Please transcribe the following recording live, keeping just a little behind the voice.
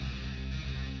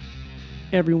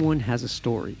Everyone has a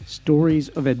story. Stories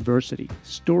of adversity,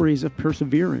 stories of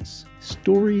perseverance,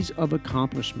 stories of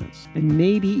accomplishments, and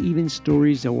maybe even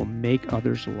stories that will make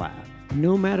others laugh.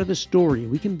 No matter the story,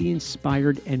 we can be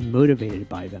inspired and motivated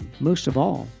by them. Most of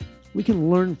all, we can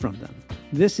learn from them.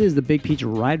 This is the Big Peach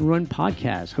Ride and Run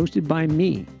podcast, hosted by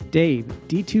me, Dave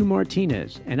D2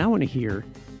 Martinez, and I want to hear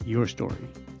your story.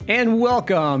 And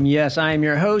welcome. Yes, I am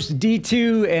your host,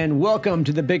 D2, and welcome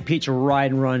to the Big Peach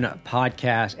Ride and Run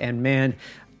podcast. And man,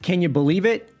 can you believe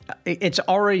it? It's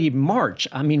already March.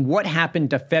 I mean, what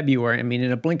happened to February? I mean,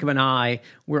 in a blink of an eye,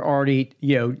 we're already,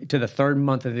 to the third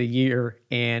month of the year,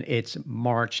 and it's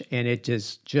March, and it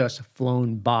just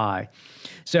flown by.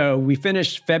 So we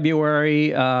finished February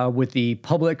with the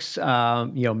Publix,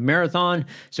 marathon.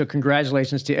 So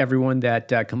congratulations to everyone that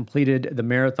completed the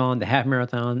marathon, the half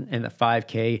marathon, and the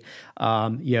 5K.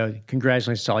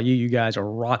 Congratulations to all you. You guys are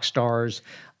rock stars.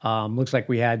 Looks like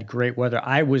we had great weather.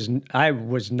 I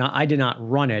did not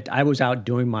run it. I was out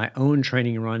doing my own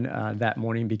training run that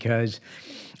morning because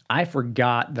I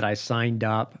forgot that I signed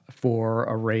up for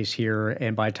a race here.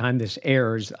 And by the time this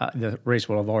airs, the race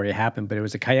will have already happened, but it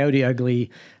was a Coyote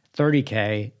Ugly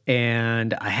 30K,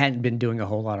 and I hadn't been doing a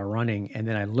whole lot of running. And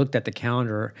then I looked at the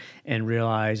calendar and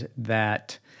realized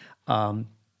that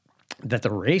that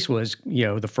the race was,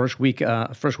 the first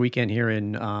weekend here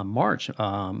in March,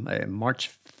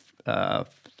 March 4th,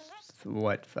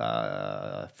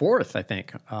 I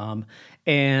think.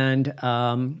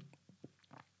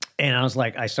 And I was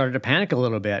like, I started to panic a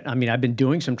little bit. I mean, I've been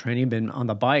doing some training, been on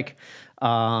the bike,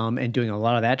 and doing a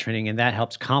lot of that training, and that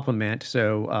helps complement.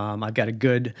 So I've got a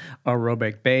good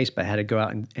aerobic base, but I had to go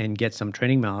out and get some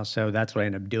training miles. So that's what I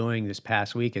ended up doing this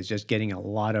past week, is just getting a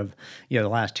lot of, the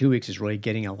last 2 weeks is really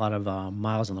getting a lot of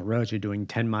miles on the road. So doing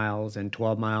 10 miles and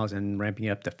 12 miles and ramping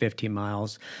up to 15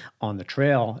 miles on the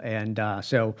trail. And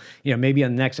so maybe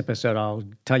on the next episode, I'll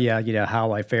tell you,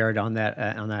 how I fared on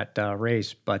that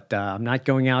race. But I'm not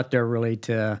going out there really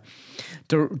to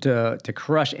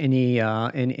crush any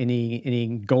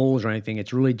goals or anything.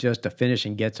 It's really just to finish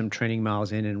and get some training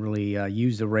miles in and really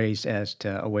use the race as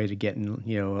a way to get in,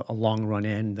 a long run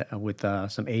in with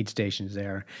some aid stations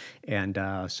there and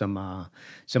some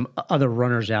other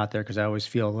runners out there, because I always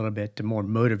feel a little bit more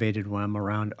motivated when I'm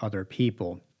around other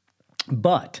people.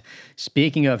 But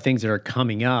speaking of things that are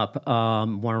coming up,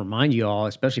 want to remind you all,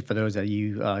 especially for those that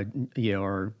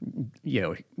are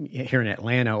here in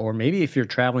Atlanta, or maybe if you're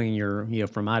traveling, you're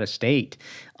from out of state,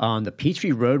 the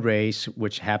Peachtree Road Race,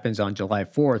 which happens on July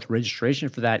 4th, registration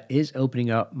for that is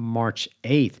opening up March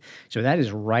 8th. So that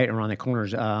is right around the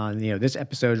corners. This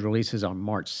episode releases on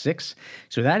March 6th,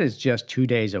 so that is just 2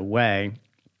 days away.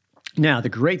 Now, the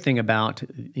great thing about,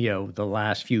 the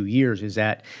last few years is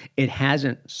that it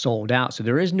hasn't sold out. So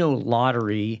there is no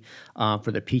lottery for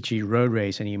the Peachtree Road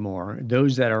Race anymore.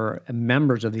 Those that are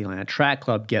members of the Atlanta Track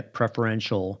Club get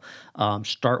preferential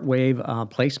start wave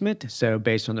placement. So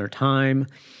based on their time,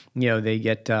 they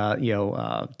get,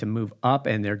 to move up,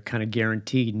 and they're kind of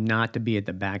guaranteed not to be at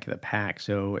the back of the pack.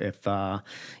 So if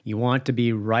you want to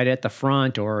be right at the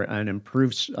front or an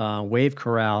improved wave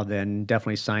corral, then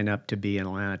definitely sign up to be an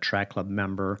Atlanta Track Club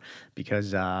member,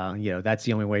 because, that's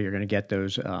the only way you're going to get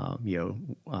those,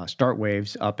 start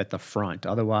waves up at the front.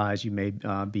 Otherwise, you may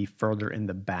be further in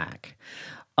the back.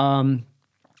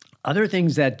 Other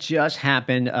things that just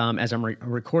happened as I'm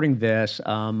recording this,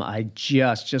 I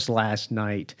just last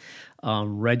night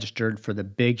registered for the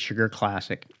Big Sugar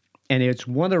Classic. And it's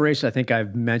one of the races I think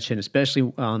I've mentioned,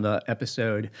 especially on the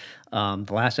episode, the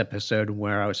last episode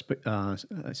where I was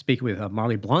speaking with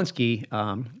Marley Blonsky,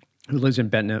 who lives in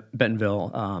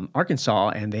Bentonville, Arkansas,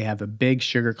 and they have a Big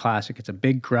Sugar Classic. It's a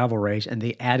big gravel race, and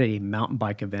they added a mountain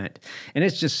bike event. And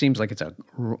it just seems like it's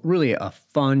really a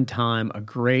fun time, a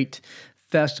great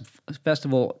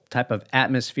festival type of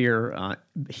atmosphere,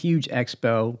 huge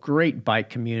expo, great bike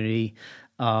community,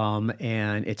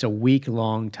 and it's a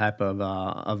week-long type of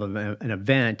an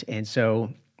event. And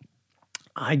so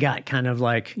I got kind of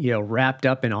wrapped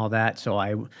up in all that. So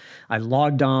I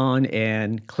logged on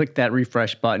and clicked that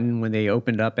refresh button when they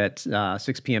opened up at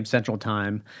 6 p.m. Central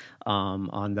Time on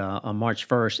March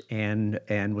 1st,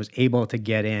 and was able to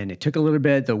get in. It took a little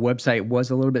bit. The website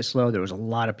was a little bit slow. There was a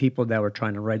lot of people that were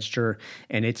trying to register,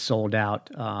 and it sold out,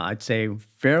 I'd say,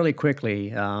 fairly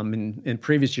quickly. In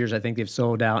previous years, I think they've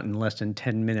sold out in less than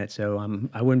 10 minutes. So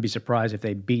I wouldn't be surprised if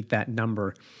they beat that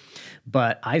number.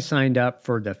 But I signed up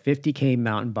for the 50K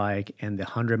mountain bike and the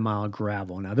 100-mile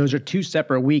gravel. Now, those are two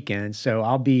separate weekends, so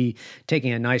I'll be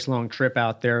taking a nice long trip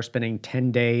out there, spending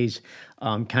 10 days,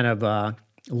 kind of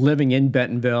living in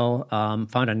Bentonville,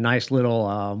 found a nice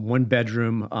little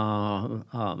one-bedroom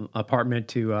apartment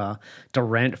to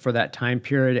rent for that time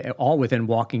period, all within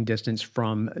walking distance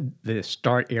from the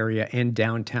START area and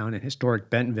downtown and historic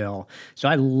Bentonville. So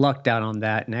I lucked out on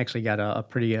that and actually got a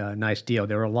pretty nice deal.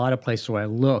 There were a lot of places where I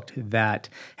looked that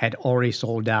had already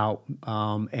sold out,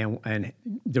 and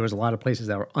there was a lot of places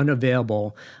that were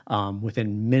unavailable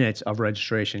within minutes of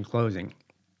registration closing.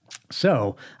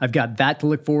 So I've got that to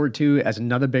look forward to as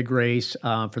another big race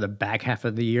for the back half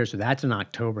of the year. So that's in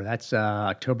October. That's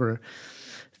October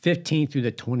 15th through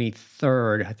the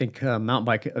 23rd. I think mountain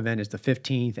bike event is the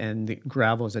 15th and the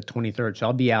gravel is the 23rd. So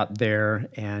I'll be out there,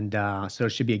 and so it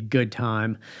should be a good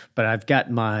time. But I've got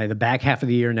the back half of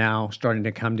the year now starting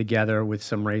to come together with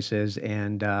some races,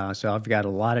 and so I've got a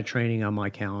lot of training on my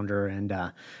calendar.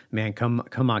 And man,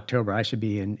 come October, I should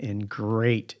be in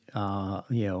great,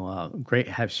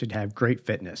 should have great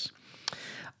fitness.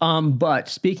 But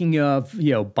speaking of,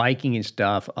 biking and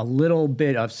stuff, a little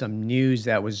bit of some news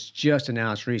that was just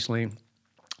announced recently.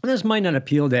 This might not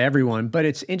appeal to everyone, but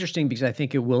it's interesting because I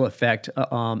think it will affect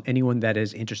anyone that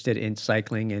is interested in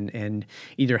cycling and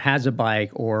either has a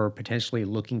bike or potentially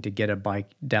looking to get a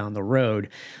bike down the road.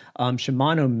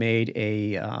 Shimano made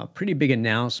a pretty big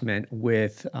announcement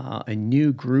with a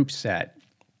new group set.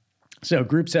 So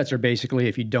group sets are basically,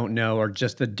 if you don't know, are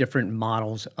just the different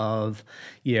models of,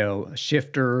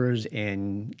 shifters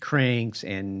and cranks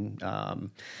and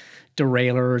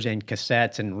derailleurs and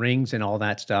cassettes and rings and all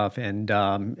that stuff, and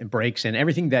brakes and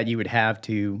everything that you would have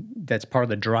that's part of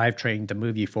the drivetrain to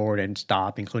move you forward and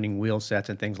stop, including wheel sets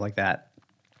and things like that.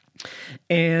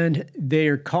 And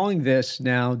they're calling this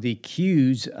now the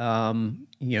Q's,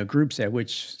 group set,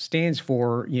 which stands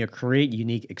for, create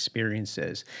unique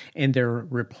experiences. And they're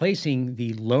replacing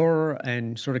the lower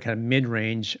and sort of kind of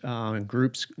mid-range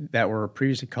groups that were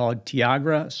previously called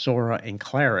Tiagra, Sora, and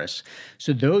Claris.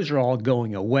 So those are all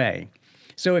going away.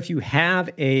 So if you have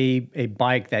a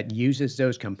bike that uses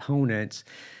those components,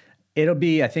 it'll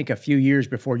be, I think, a few years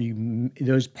before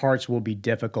those parts will be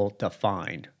difficult to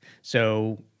find.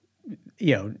 So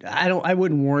I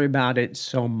wouldn't worry about it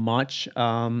so much.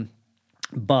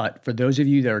 But for those of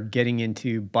you that are getting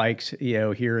into bikes,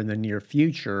 here in the near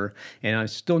future, and I'm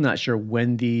still not sure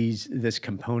when the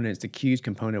Q's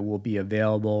component will be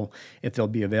available, if they'll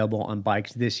be available on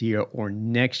bikes this year or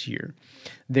next year.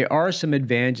 There are some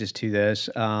advantages to this,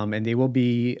 and they will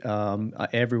be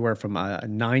everywhere from a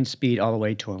 9-speed all the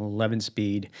way to an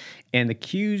 11-speed. And the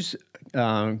Q's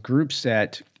group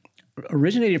set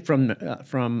originated from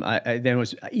then it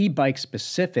was e-bike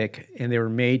specific, and they were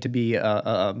made to be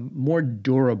more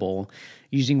durable,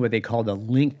 using what they call the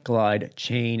link glide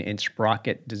chain and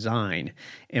sprocket design.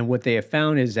 And what they have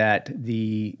found is that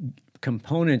the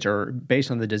components are based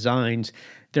on the designs,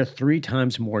 they're 3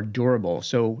 times more durable.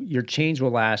 So your chains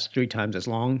will last 3 times as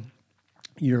long.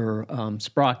 Your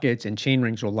sprockets and chain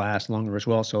rings will last longer as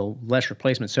well, so less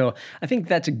replacement. So I think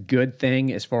that's a good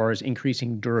thing as far as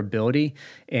increasing durability,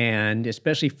 and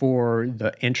especially for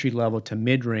the entry level to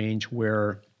mid-range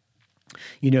where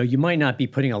you might not be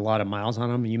putting a lot of miles on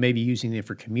them. You may be using them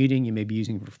for commuting, you may be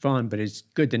using them for fun, but it's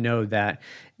good to know that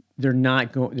they're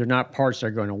not parts that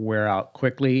are going to wear out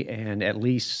quickly, and at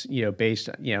least, based,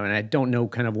 and I don't know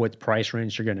kind of what price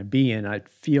range they're going to be in. I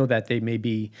feel that they may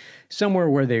be somewhere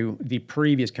where the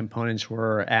previous components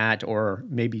were at, or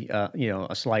maybe,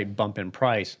 a slight bump in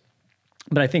price.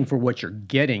 But I think for what you're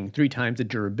getting, 3 times the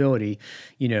durability,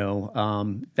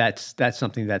 that's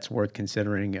something that's worth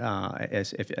considering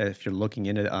as if you're looking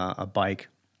into a bike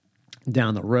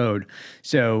down the road.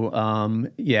 So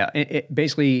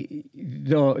basically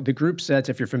the group sets,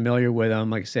 if you're familiar with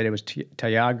them, like I said, it was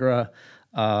Tiagra,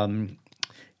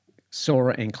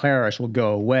 Sora, and Claris will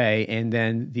go away, and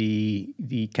then the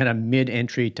kind of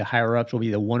mid-entry to higher ups will be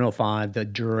the 105, the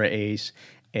Dura Ace,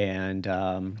 and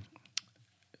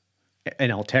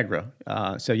Ultegra.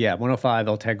 105,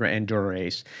 Ultegra, and Dura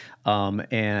Ace,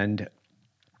 and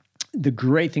the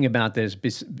great thing about this,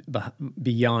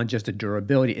 beyond just the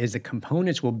durability, is the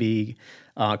components will be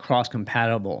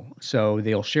cross-compatible. So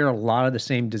they'll share a lot of the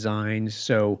same designs.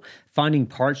 So finding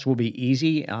parts will be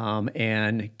easy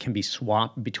and can be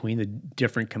swapped between the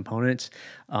different components.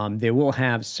 They will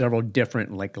have several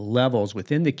different levels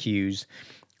within the Qs,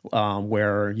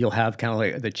 where you'll have kind of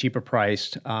like the cheaper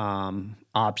priced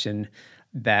option.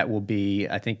 That will be,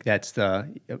 I think that's the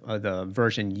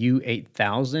version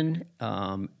U8000.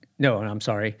 No, I'm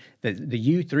sorry, the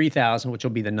U3000, which will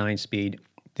be the 9-speed,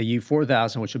 the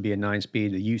U4000, which will be a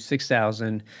 9-speed, the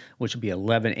U6000, which will be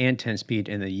 11 and 10-speed,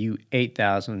 and the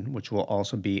U8000, which will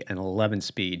also be an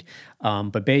 11-speed.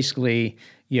 But basically,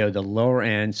 the lower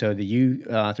end, so the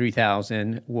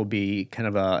U3000 will be kind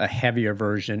of a heavier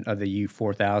version of the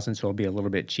U4000, so it'll be a little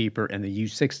bit cheaper, and the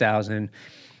U6000,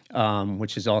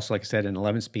 which is also, like I said, an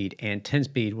 11-speed and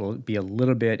 10-speed, will be a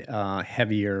little bit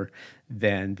heavier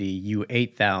than the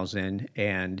U8000,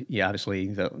 and obviously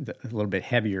the a little bit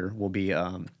heavier will be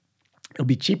it'll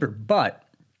be cheaper. But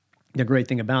the great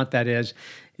thing about that is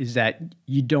that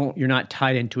you're not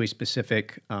tied into a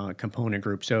specific component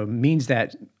group. So it means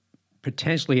that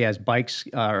potentially as bikes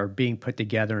are being put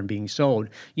together and being sold,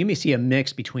 you may see a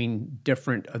mix between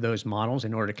different of those models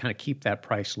in order to kind of keep that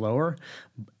price lower.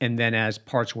 And then as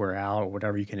parts wear out or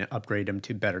whatever, you can upgrade them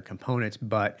to better components.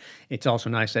 But it's also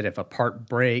nice that if a part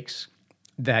breaks,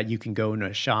 that you can go into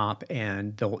a shop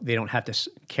and they don't have to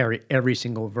carry every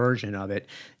single version of it.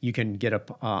 You can get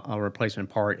a replacement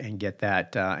part and get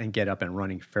that and get up and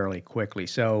running fairly quickly.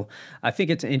 So I think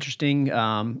it's interesting.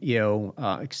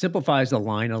 It simplifies the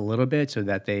line a little bit so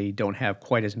that they don't have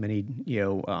quite as many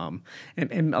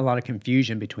and a lot of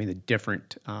confusion between the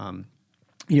different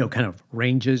kind of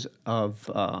ranges of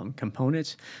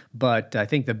components. But I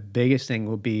think the biggest thing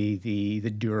will be the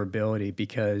durability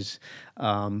because,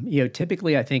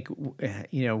 typically I think,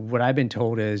 what I've been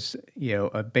told is,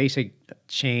 a basic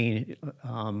chain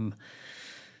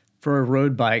for a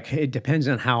road bike, it depends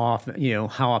on how often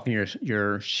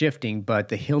you're shifting, but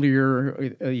the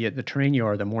hillier the terrain you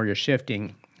are, the more you're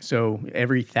shifting. So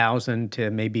every 1,000 to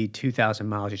maybe 2,000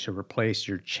 miles, you should replace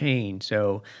your chain.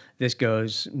 So this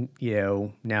goes,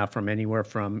 now from anywhere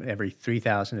from every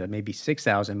 3,000 to maybe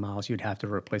 6,000 miles, you'd have to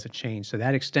replace a chain. So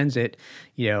that extends it,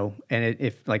 and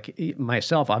if like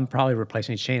myself, I'm probably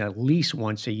replacing a chain at least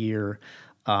once a year.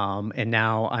 And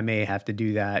now I may have to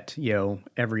do that,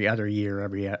 every other year,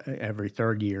 every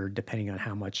third year, depending on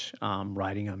how much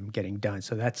riding I'm getting done.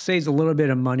 So that saves a little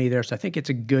bit of money there. So I think it's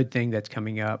a good thing that's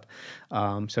coming up.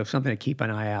 So something to keep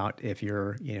an eye out if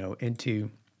you're, into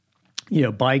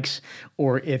bikes,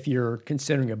 or if you're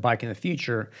considering a bike in the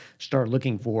future, start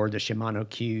looking for the Shimano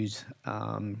Q's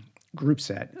group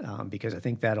set because I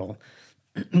think that'll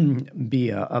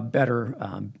be a better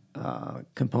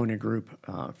component group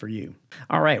for you.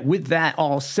 All right. With that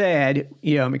all said,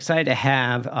 I'm excited to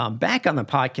have back on the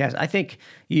podcast. I think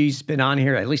he's been on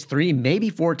here at least 3, maybe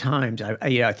 4 times.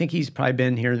 I think he's probably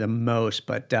been here the most.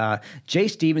 But Jay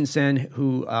Stephenson,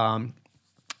 who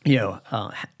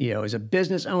is a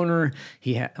business owner.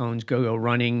 He owns Go-Go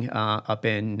Running up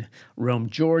in Rome,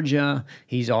 Georgia.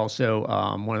 He's also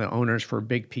one of the owners for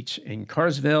Big Peach in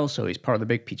Carsville, so he's part of the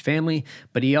Big Peach family.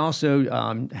 But he also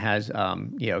has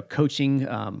coaching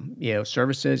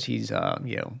services. He's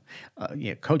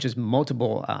coaches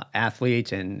multiple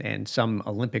athletes and some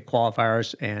Olympic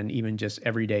qualifiers and even just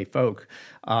everyday folk.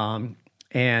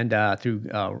 And through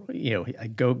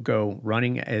Go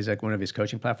Running is like one of his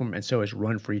coaching platforms, and so is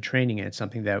Run Free Training, and it's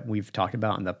something that we've talked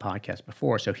about on the podcast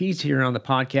before. So he's here on the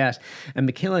podcast, and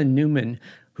Mikayla Newman,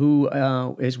 who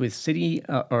is with City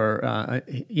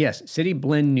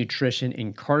Blend Nutrition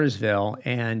in Cartersville,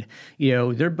 and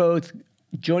they're both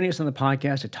joining us on the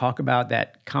podcast to talk about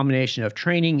that combination of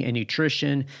training and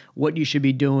nutrition, what you should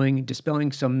be doing,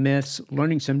 dispelling some myths,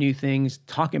 learning some new things,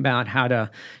 talking about how to,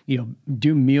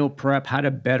 do meal prep, how to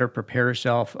better prepare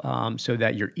yourself so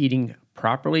that you're eating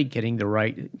properly, getting the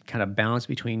right kind of balance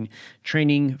between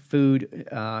training, food,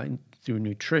 through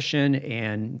nutrition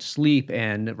and sleep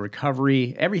and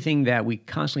recovery, everything that we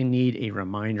constantly need a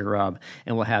reminder of.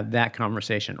 And we'll have that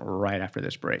conversation right after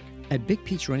this break. At Big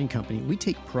Peach Running Company, we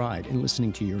take pride in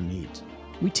listening to your needs.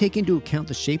 We take into account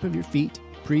the shape of your feet,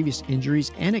 previous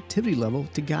injuries, and activity level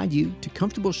to guide you to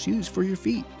comfortable shoes for your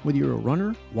feet. Whether you're a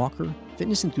runner, walker,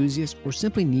 fitness enthusiast, or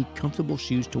simply need comfortable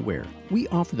shoes to wear, we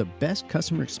offer the best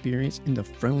customer experience in the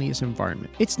friendliest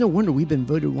environment. It's no wonder we've been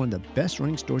voted one of the best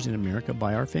running stores in America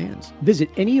by our fans. Visit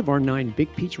any of our 9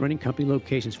 Big Peach Running Company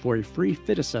locations for a free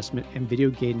fit assessment and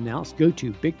video gait analysis. Go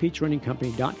to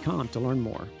bigpeachrunningcompany.com to learn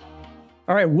more.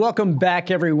 All right, welcome back,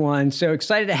 everyone. So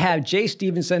excited to have Jay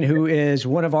Stephenson, who is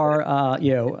one of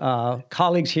our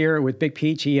colleagues here with Big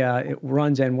Peach. He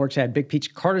runs and works at Big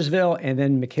Peach Cartersville, and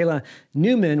then Mikayla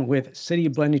Newman with City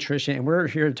Blend Nutrition. And we're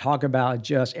here to talk about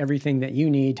just everything that you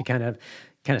need to kind of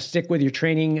stick with your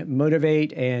training,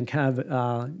 motivate, and kind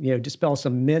of dispel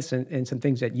some myths and some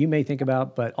things that you may think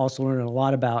about, but also learn a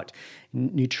lot about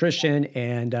nutrition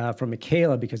and from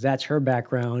Mikayla, because that's her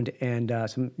background, and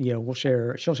she'll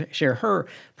share her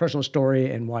personal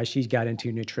story and why she's got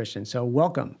into nutrition. So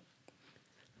welcome.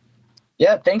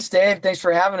 Yeah, thanks, Dave. Thanks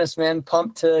for having us, man.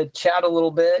 Pumped to chat a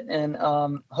little bit and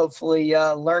hopefully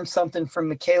learn something from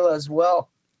Mikayla as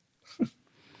well.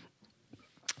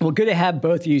 Well, good to have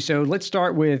both of you. So let's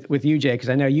start with you, Jay, because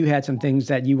I know you had some things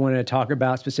that you wanted to talk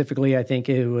about specifically. I think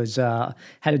it was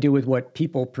had to do with what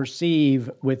people perceive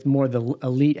with more the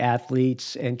elite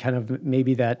athletes, and kind of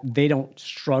maybe that they don't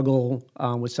struggle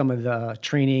with some of the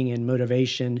training and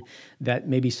motivation that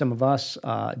maybe some of us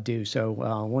do. So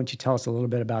why don't you tell us a little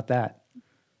bit about that?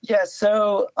 Yeah,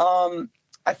 so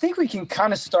I think we can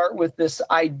kind of start with this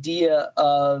idea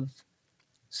of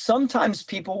sometimes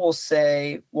people will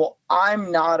say, well,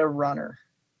 I'm not a runner,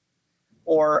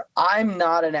 or I'm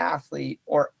not an athlete,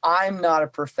 or I'm not a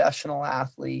professional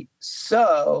athlete,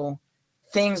 so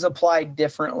things apply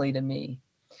differently to me.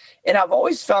 And I've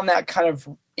always found that kind of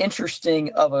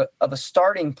interesting of a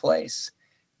starting place,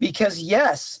 because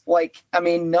yes, like, I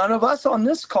mean, none of us on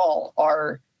this call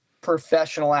are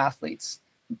professional athletes.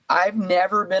 I've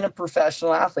never been a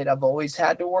professional athlete. I've always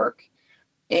had to work.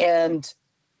 And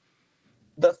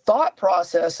the thought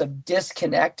process of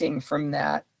disconnecting from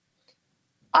that,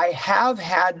 I have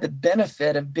had the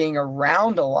benefit of being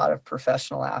around a lot of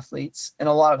professional athletes and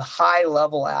a lot of high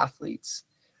level athletes.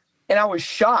 And I was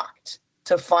shocked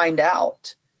to find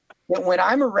out that when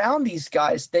I'm around these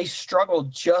guys, they struggle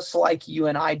just like you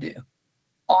and I do.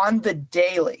 On the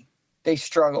daily, they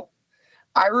struggle.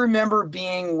 I remember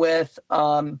being with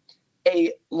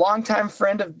a longtime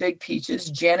friend of Big Peach's,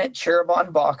 Janet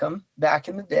Cherubon-Bauckham, back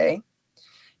in the day.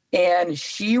 And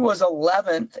she was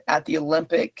 11th at the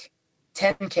Olympic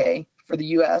 10K for the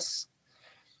U.S.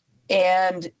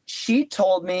 And she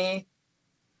told me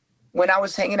when I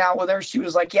was hanging out with her, she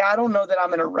was like, yeah, I don't know that I'm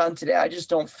going to run today. I just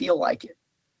don't feel like it.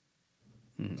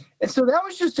 And so that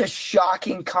was just a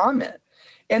shocking comment.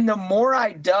 And the more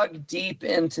I dug deep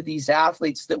into these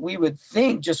athletes that we would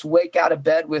think just wake out of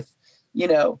bed with,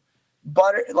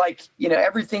 butter, like,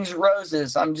 everything's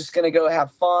roses. I'm just going to go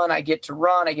have fun. I get to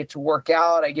run. I get to work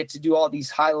out. I get to do all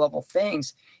these high level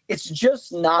things. It's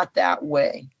just not that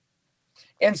way.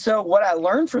 And so what I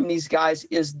learned from these guys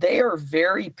is they are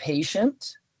very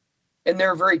patient and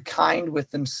they're very kind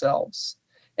with themselves.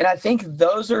 And I think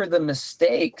those are the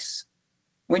mistakes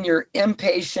when you're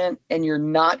impatient and you're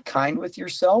not kind with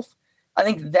yourself. I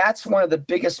think that's one of the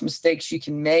biggest mistakes you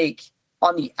can make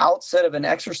on the outset of an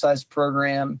exercise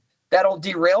program that'll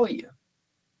derail you.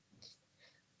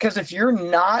 Because if you're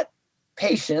not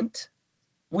patient,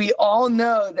 we all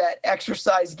know that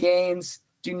exercise gains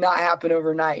do not happen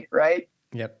overnight, right?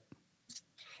 Yep.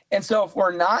 And so if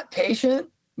we're not patient,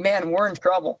 man, we're in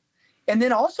trouble. And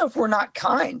then also if we're not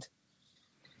kind,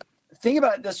 think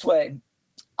about it this way.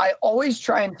 I always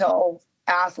try and tell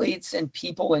athletes and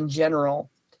people in general,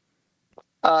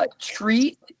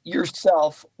 treat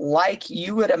yourself like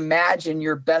you would imagine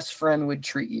your best friend would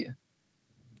treat you.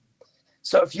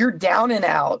 So if you're down and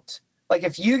out, like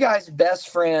if you guys best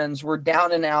friends were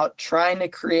down and out trying to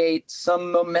create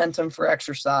some momentum for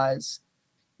exercise,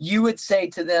 you would say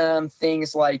to them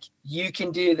things like, you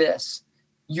can do this.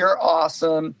 You're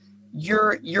awesome.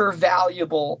 You're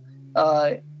valuable.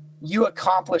 You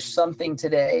accomplished something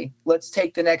today. Let's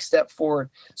take the next step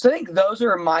forward. So I think those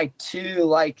are my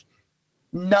two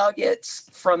nuggets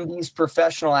from these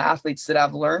professional athletes that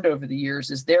I've learned over the years,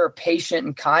 is they're patient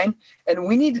and kind. And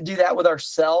we need to do that with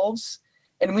ourselves.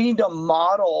 And we need to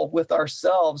model with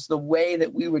ourselves the way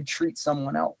that we would treat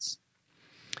someone else.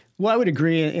 Well, I would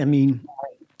agree. I mean,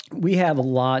 we have a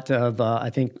lot of,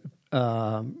 I think,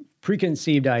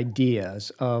 preconceived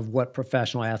ideas of what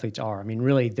professional athletes are. I mean,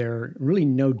 really, they're really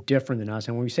no different than us.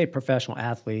 And when we say professional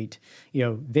athlete,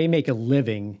 they make a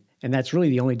living, and that's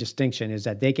really the only distinction, is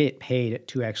that they get paid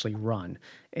to actually run.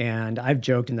 And I've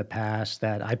joked in the past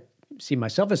that I see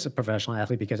myself as a professional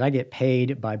athlete because I get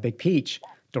paid by Big Peach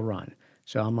to run.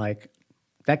 So I'm like,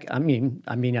 I mean,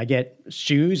 I get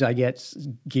shoes, I get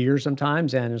gear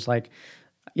sometimes, and it's like,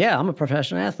 yeah, I'm a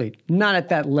professional athlete. Not at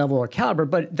that level or caliber,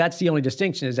 but that's the only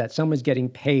distinction, is that someone's getting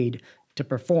paid to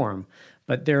perform.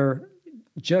 But they're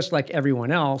just like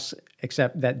everyone else,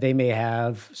 except that they may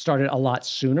have started a lot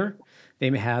sooner. They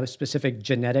may have specific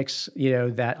genetics,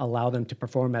 that allow them to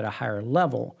perform at a higher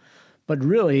level. But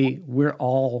really, we're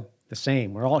all the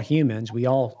same. We're all humans. We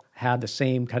all have the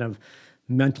same kind of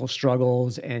mental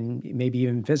struggles and maybe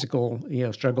even physical,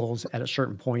 struggles at a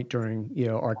certain point during,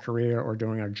 our career or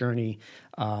during our journey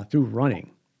through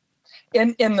running.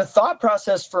 And the thought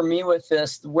process for me with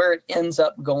this, where it ends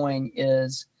up going,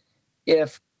 is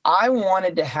if I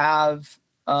wanted to have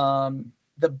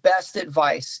the best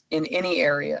advice in any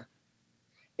area,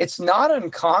 it's not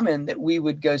uncommon that we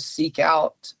would go seek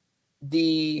out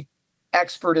the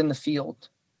expert in the field,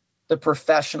 the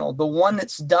professional, the one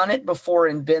that's done it before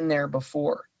and been there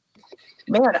before.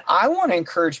 Man, I want to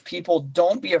encourage people,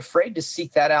 don't be afraid to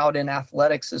seek that out in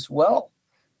athletics as well,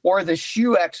 or the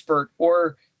shoe expert,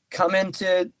 or come in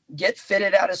to get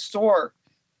fitted at a store.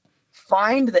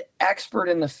 Find the expert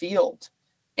in the field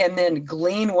and then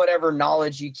glean whatever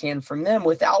knowledge you can from them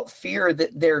without fear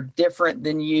that they're different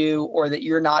than you or that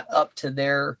you're not up to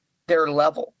their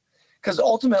level. Because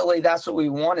ultimately that's what we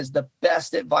want, is the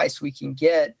best advice we can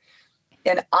get.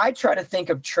 And I try to think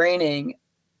of training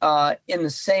in the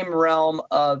same realm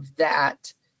of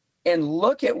that, and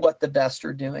look at what the best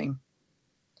are doing.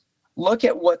 Look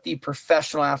at what the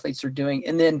professional athletes are doing,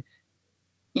 and then,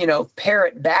 pare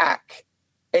it back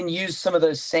and use some of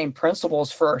those same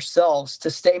principles for ourselves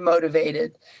to stay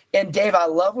motivated. And Dave, I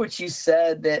love what you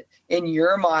said, that in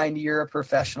your mind, you're a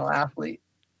professional athlete.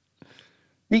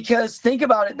 Because think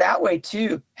about it that way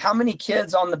too. How many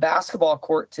kids on the basketball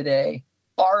court today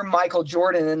are Michael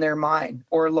Jordan in their mind,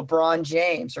 or LeBron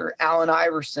James, or Allen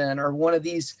Iverson, or one of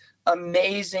these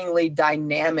amazingly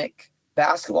dynamic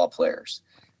basketball players?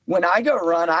 When I go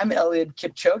run, I'm Eliud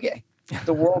Kipchoge,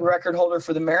 the world record holder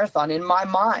for the marathon in my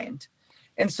mind.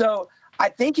 And so I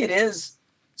think it is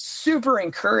super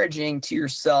encouraging to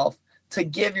yourself to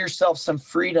give yourself some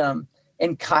freedom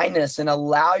and kindness and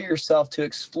allow yourself to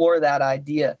explore that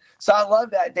idea. So I love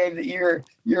that, Dave, that you're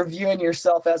viewing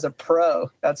yourself as a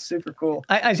pro. That's super cool.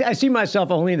 I see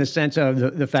myself only in the sense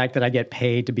of the fact that I get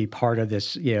paid to be part of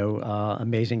this,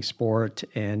 amazing sport.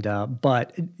 And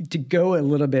but to go a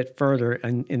little bit further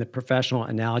in the professional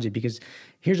analogy, because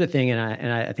here's the thing,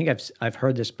 and I think I've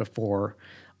heard this before.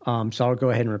 So I'll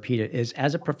go ahead and repeat it, is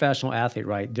as a professional athlete,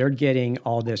 right, they're getting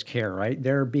all this care, right?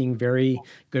 They're being very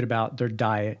good about their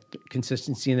diet,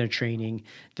 consistency in their training,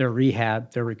 their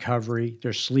rehab, their recovery,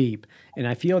 their sleep. And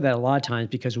I feel that a lot of times,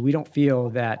 because we don't feel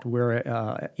that we're,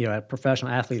 a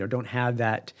professional athlete, or don't have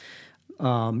that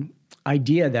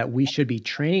idea that we should be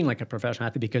training like a professional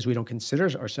athlete, because we don't consider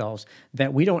ourselves,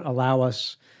 that we don't allow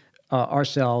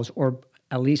ourselves, or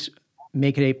at least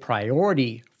make it a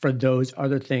priority for those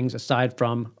other things aside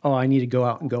from, I need to go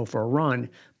out and go for a run,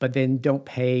 but then don't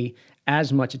pay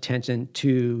as much attention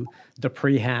to the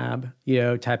prehab,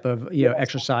 type of,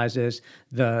 exercises,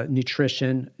 the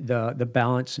nutrition, the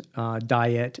balanced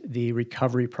diet, the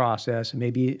recovery process,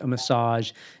 maybe a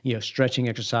massage, stretching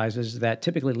exercises that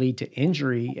typically lead to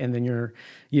injury. And then you're,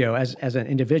 as an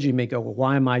individual, you may go, well,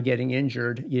 why am I getting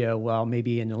injured? Well,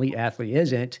 maybe an elite athlete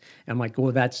isn't. And I'm like,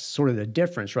 well, that's sort of the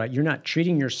difference, right? You're not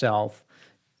treating yourself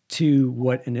to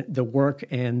what the work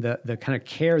and the kind of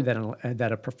care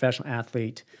that a professional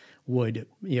athlete would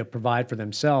provide for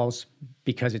themselves,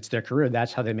 because it's their career.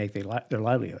 That's how they make their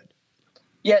livelihood.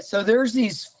 Yeah, so there's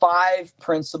these 5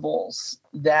 principles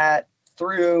that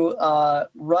through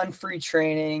run-free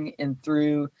training and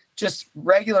through just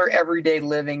regular everyday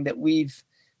living that we've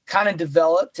kind of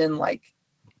developed and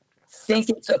think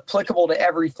it's applicable to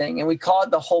everything. And we call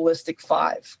it the holistic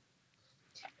 5.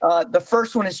 The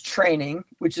first one is training,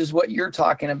 which is what you're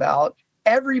talking about.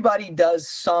 Everybody does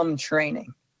some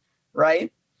training,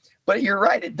 right? But you're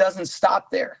right, it doesn't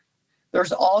stop there.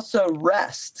 There's also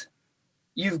rest.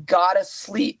 You've got to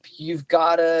sleep. You've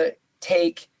got to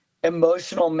take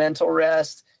emotional, mental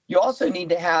rest. You also need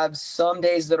to have some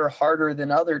days that are harder than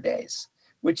other days,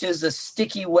 which is a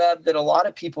sticky web that a lot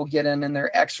of people get in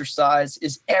their exercise,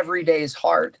 is every day is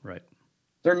hard. Right.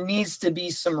 There needs to be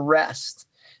some rest.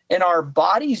 And our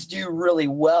bodies do really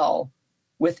well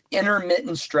with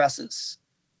intermittent stresses.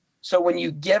 So when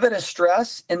you give it a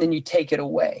stress and then you take it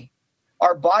away,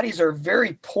 our bodies are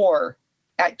very poor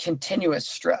at continuous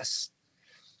stress.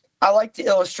 I like to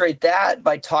illustrate that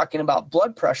by talking about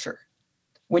blood pressure.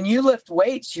 When you lift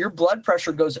weights, your blood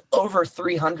pressure goes over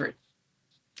 300.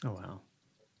 Oh, wow.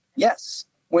 Yes.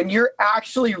 When you're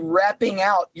actually repping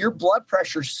out, your blood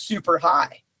pressure's super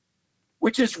high,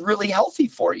 which is really healthy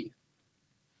for you.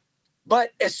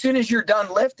 But as soon as you're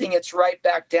done lifting, it's right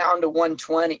back down to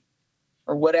 120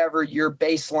 or whatever your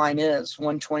baseline is,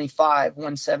 125,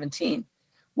 117.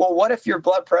 Well, what if your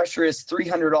blood pressure is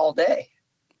 300 all day?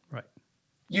 Right.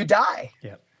 You die.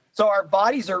 Yeah. So our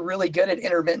bodies are really good at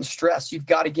intermittent stress. You've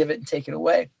got to give it and take it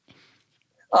away.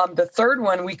 The third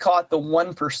one, we call it the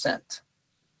 1%.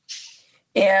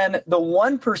 And the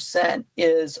 1%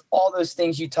 is all those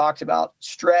things you talked about: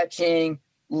 stretching,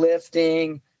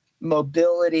 lifting,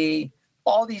 mobility,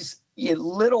 all these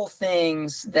little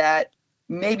things that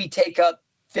maybe take up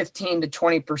 15 to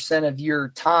 20% of your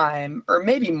time, or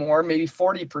maybe more, maybe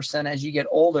 40% as you get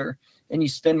older and you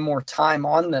spend more time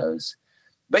on those.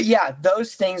 But yeah,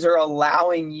 those things are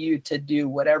allowing you to do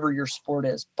whatever your sport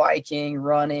is: biking,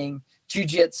 running,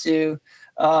 jujitsu,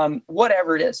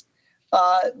 whatever it is.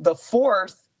 The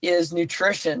fourth is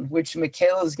nutrition, which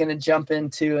Mikayla is going to jump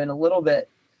into in a little bit.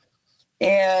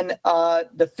 And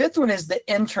the fifth one is the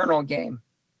internal game,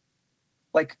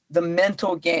 like the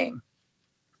mental game.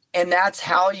 And that's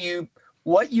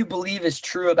what you believe is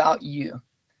true about you,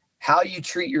 how you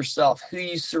treat yourself, who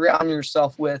you surround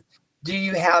yourself with. Do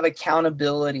you have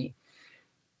accountability?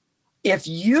 If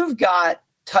you've got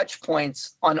touch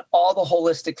points on all the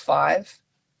holistic 5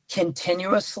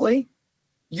 continuously,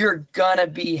 you're going to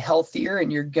be healthier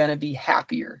and you're going to be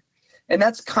happier. And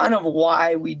that's kind of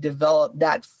why we developed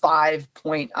that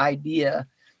 5-point idea.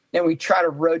 And we try to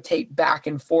rotate back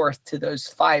and forth to those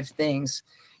 5 things.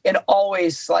 And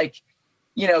always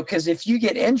because if you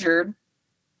get injured,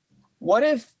 what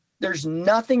if there's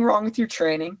nothing wrong with your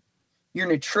training? Your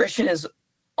nutrition is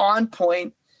on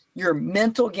point. Your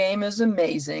mental game is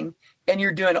amazing. And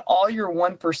you're doing all your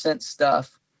 1%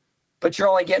 stuff, but you're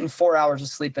only getting 4 hours of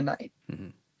sleep a night. Mm-hmm.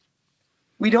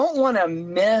 We don't want to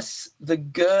miss the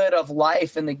good of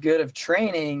life and the good of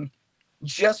training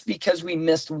just because we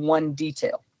missed one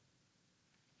detail.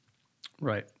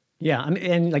 Right. Yeah. I mean,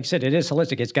 and like I said, it is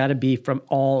holistic. It's got to be from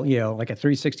all, like a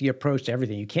 360 approach to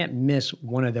everything. You can't miss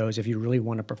one of those if you really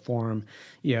want to perform,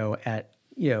 at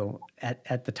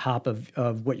the top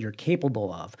of what you're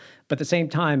capable of. But at the same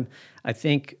time, I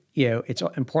think, it's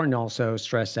important to also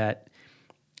stress that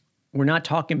we're not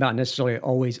talking about necessarily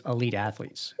always elite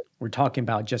athletes. We're talking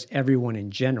about just everyone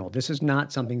in general. This is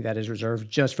not something that is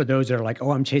reserved just for those that are like, oh,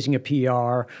 I'm chasing a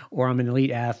PR, or I'm an elite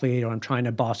athlete, or I'm trying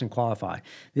to Boston qualify.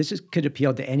 Could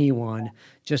appeal to anyone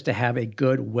just to have a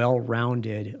good,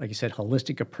 well-rounded, like I said,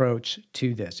 holistic approach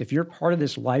to this. If you're part of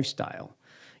this lifestyle,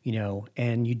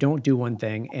 and you don't do one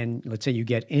thing, and let's say you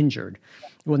get injured,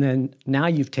 well, then now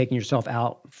you've taken yourself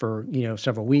out for,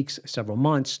 several weeks, several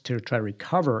months to try to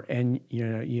recover. And,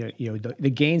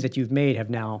 the gains that you've made have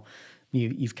now,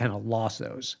 you've kind of lost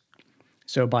those.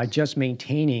 So by just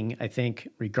maintaining, I think,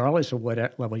 regardless of what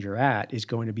level you're at, is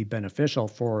going to be beneficial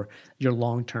for your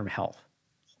long-term health.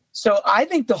 So I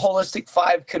think the holistic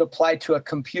 5 could apply to a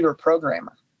computer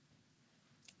programmer.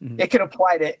 Mm-hmm. It could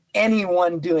apply to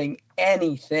anyone doing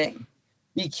anything,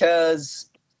 because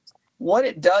what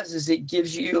it does is it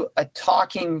gives you a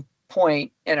talking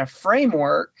point and a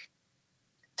framework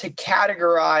to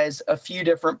categorize a few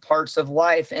different parts of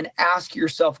life and ask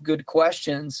yourself good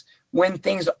questions when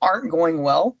things aren't going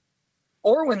well,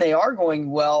 or when they are going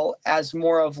well, as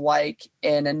more of like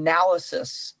an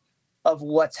analysis of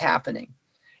what's happening.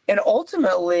 And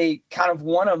ultimately, kind of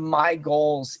one of my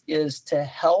goals is to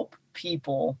help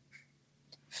people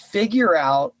figure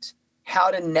out how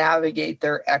to navigate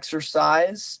their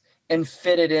exercise and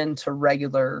fit it into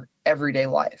regular everyday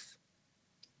life.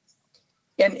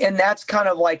 And that's kind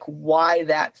of like why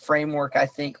that framework, I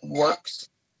think, works,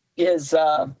 is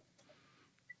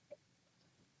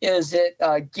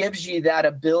it gives you that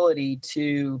ability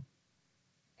to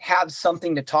have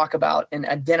something to talk about and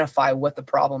identify what the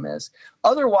problem is.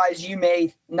 Otherwise, you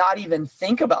may not even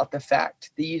think about the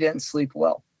fact that you didn't sleep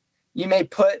well. You may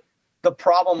put the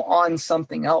problem on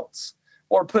something else,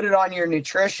 or put it on your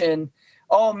nutrition.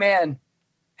 Oh man,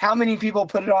 how many people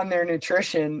put it on their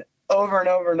nutrition over and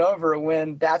over and over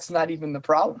when that's not even the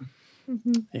problem?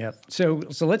 Mm-hmm. Yeah. So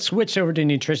let's switch over to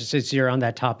nutrition since you're on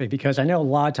that topic, because I know a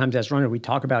lot of times as runners, we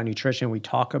talk about nutrition. We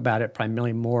talk about it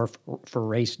primarily more for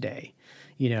race day.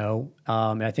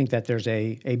 And I think that there's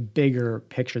a bigger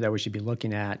picture that we should be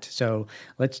looking at. So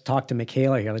let's talk to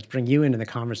Mikayla here. Let's bring you into the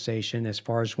conversation as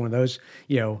far as one of those,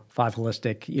 5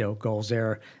 holistic, goals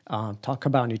there. Talk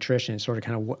about nutrition, sort of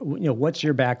kind of, what's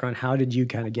your background? How did you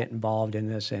kind of get involved in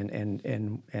this,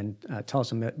 and tell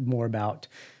us a bit more about,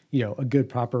 a good,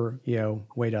 proper,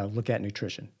 way to look at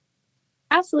nutrition.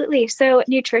 Absolutely. So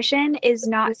nutrition is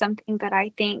not something that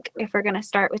I think, if we're going to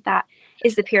start with that,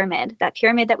 is that pyramid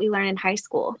that we learn in high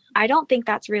school. I don't think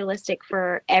that's realistic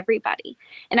for everybody.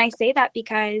 And I say that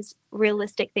because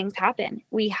realistic things happen.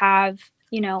 We have,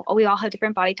 we all have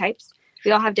different body types.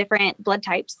 We all have different blood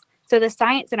types. So the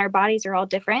science in our bodies are all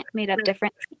different, made up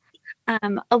different.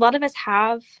 A lot of us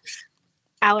have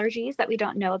allergies that we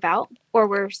don't know about, or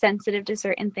we're sensitive to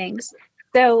certain things.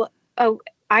 So,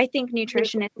 I think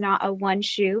nutrition is not a one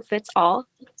shoe fits all.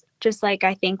 Just like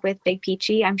I think with Big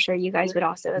Peachy, I'm sure you guys would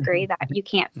also agree that you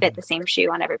can't fit the same shoe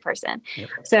on every person. Yep.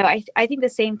 So I think the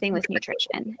same thing with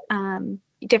nutrition.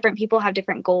 Different people have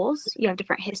different goals. You have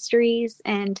different histories.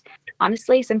 And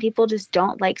honestly, some people just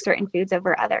don't like certain foods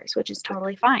over others, which is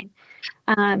totally fine.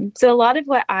 So a lot of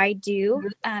what I do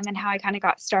and how I kind of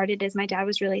got started is my dad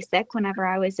was really sick whenever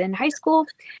I was in high school.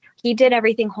 He did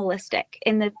everything holistic.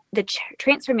 And the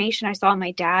transformation I saw in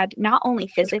my dad, not only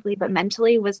physically, but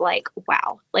mentally, was like,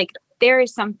 wow, like there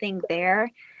is something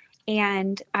there.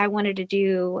 And I wanted to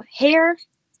do hair,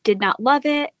 did not love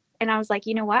it. And I was like,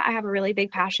 you know what? I have a really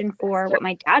big passion for what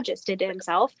my dad just did to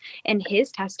himself and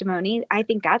his testimony. I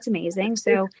think that's amazing.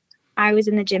 So I was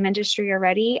in the gym industry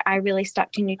already. I really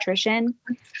stuck to nutrition.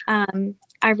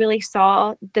 I really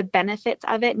saw the benefits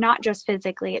of it, not just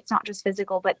physically. It's not just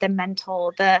physical, but the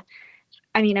mental,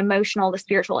 emotional, the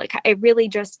spiritual. Like, it really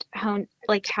just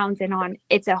hones in on,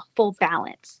 it's a full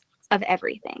balance of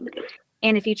everything.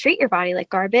 And if you treat your body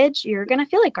like garbage, you're going to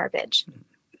feel like garbage.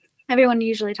 Everyone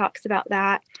usually talks about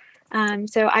that.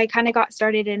 So I kind of got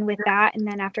started in with that. And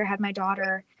then after I had my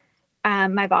daughter,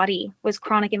 my body was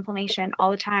chronic inflammation all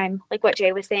the time. Like what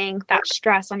Jay was saying, that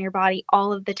stress on your body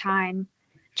all of the time,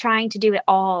 trying to do it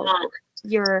all.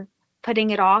 You're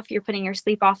putting it off. You're putting your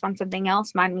sleep off on something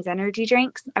else. Mine was energy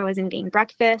drinks. I wasn't eating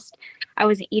breakfast. I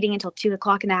wasn't eating until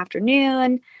 2:00 in the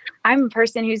afternoon. I'm a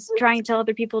person who's trying to tell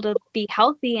other people to be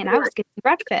healthy, and I was skipping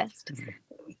breakfast.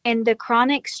 And the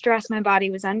chronic stress my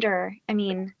body was under,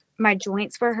 my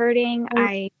joints were hurting.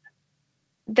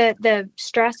 The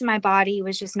stress in my body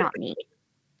was just not me.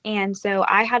 And so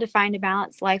I had to find a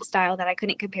balanced lifestyle that I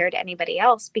couldn't compare to anybody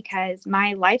else, because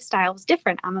my lifestyle is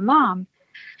different. I'm a mom.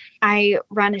 I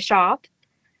run a shop.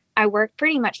 I work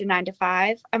pretty much a 9 to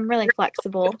 5. I'm really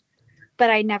flexible,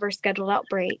 but I never scheduled out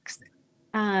breaks.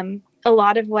 A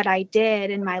lot of what I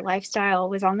did in my lifestyle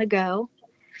was on the go.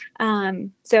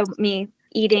 So me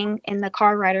eating in the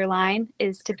car rider line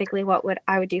is typically what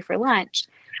I would do for lunch.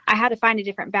 I had to find a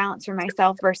different balance for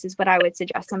myself versus what I would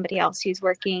suggest somebody else who's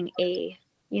working a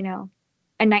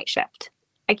night shift.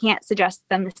 I can't suggest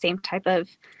them the same type of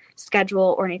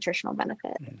schedule or nutritional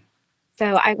benefit.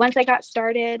 So once I got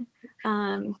started,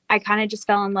 I kind of just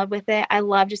fell in love with it. I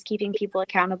love just keeping people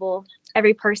accountable.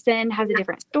 Every person has a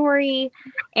different story,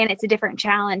 and it's a different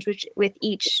challenge, which with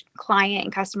each client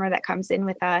and customer that comes in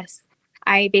with us.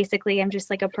 I basically am just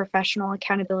like a professional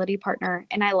accountability partner,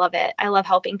 and I love it. I love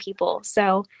helping people.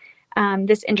 So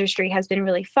this industry has been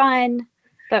really fun,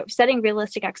 but setting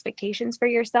realistic expectations for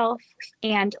yourself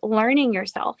and learning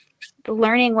yourself,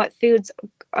 learning what foods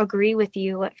agree with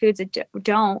you, what foods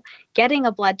don't, getting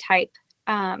a blood type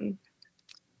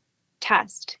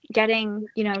test, getting,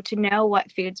 to know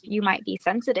what foods you might be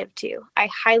sensitive to. I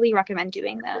highly recommend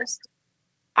doing those.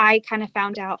 I kind of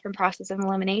found out from process of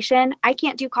elimination, I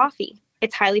can't do coffee.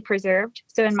 It's highly preserved.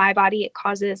 So in my body, it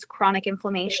causes chronic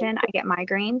inflammation. I get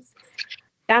migraines.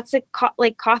 That's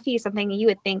coffee is something you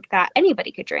would think that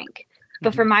anybody could drink.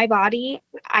 But for my body,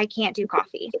 I can't do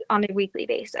coffee on a weekly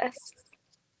basis.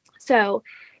 So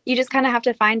you just kind of have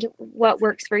to find what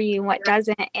works for you and what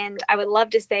doesn't. And I would love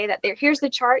to say that here's the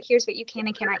chart, here's what you can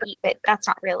and cannot eat, but that's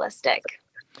not realistic.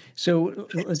 So,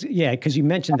 yeah, because you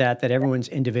mentioned that everyone's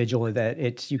individual,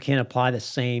 that you can't apply the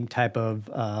same type of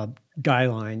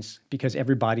guidelines because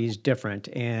everybody is different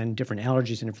and different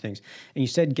allergies and different things. And you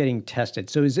said getting tested.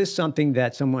 So is this something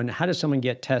that how does someone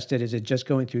get tested? Is it just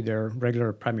going through their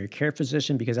regular primary care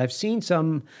physician? Because I've seen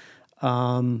some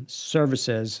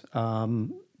services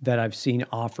that I've seen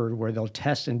offered where they'll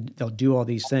test and they'll do all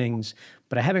these things,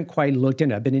 but I haven't quite looked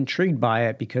into it. I've been intrigued by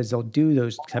it because they'll do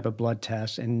those type of blood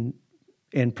tests and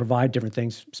provide different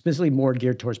things, specifically more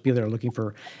geared towards people that are looking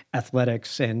for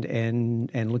athletics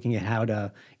and looking at how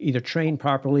to either train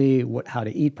properly, how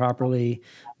to eat properly.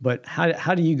 But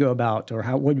how do you go about, or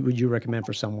what would you recommend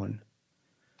for someone?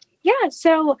 Yeah,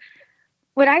 so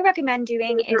what I recommend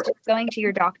doing is just going to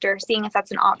your doctor, seeing if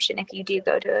that's an option if you do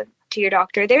go to your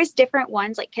doctor. There's different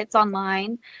ones like kits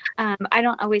online. I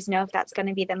don't always know if that's going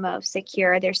to be the most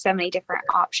secure. There's so many different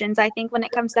options, I think, when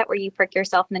it comes to that, where you prick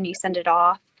yourself and then you send it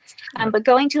off. But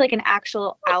going to like an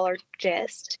actual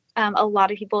allergist, a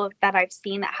lot of people that I've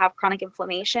seen that have chronic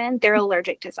inflammation, they're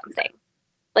allergic to something.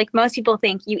 Like most people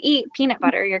think you eat peanut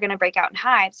butter, you're going to break out in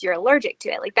hives, you're allergic to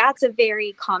it. Like that's a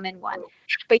very common one.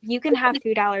 But you can have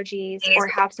food allergies or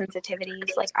have sensitivities.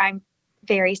 Like I'm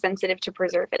very sensitive to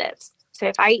preservatives. So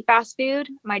if I eat fast food,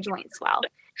 my joints swell.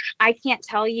 I can't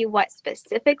tell you what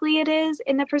specifically it is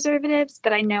in the preservatives,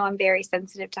 but I know I'm very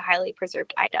sensitive to highly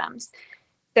preserved items.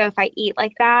 So if I eat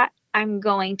like that, I'm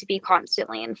going to be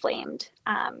constantly inflamed.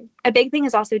 A big thing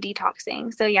is also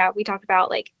detoxing. So yeah, we talked about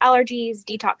like allergies,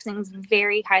 detoxing is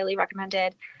very highly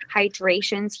recommended.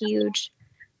 Hydration's huge.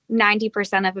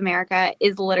 90% of America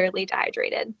is literally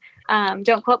dehydrated.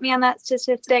 Don't quote me on that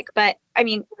statistic, but I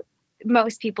mean,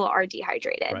 most people are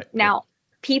dehydrated. Right. Now,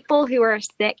 people who are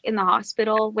sick in the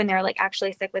hospital, when they're like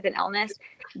actually sick with an illness,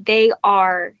 they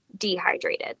are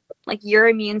dehydrated. Like your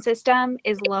immune system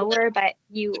is lower, but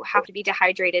you have to be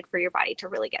dehydrated for your body to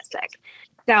really get sick.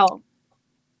 So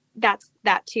that's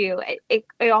that too. It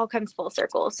all comes full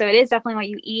circle. So it is definitely what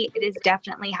you eat. It is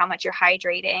definitely how much you're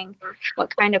hydrating,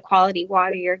 what kind of quality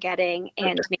water you're getting,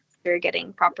 and make sure you're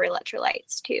getting proper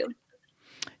electrolytes too.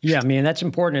 Yeah, I mean, that's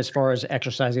important as far as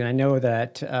exercising. I know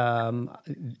that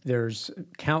there's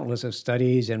countless of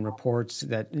studies and reports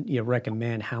that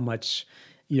recommend how much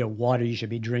water you should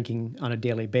be drinking on a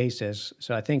daily basis.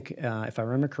 So I think if I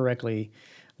remember correctly,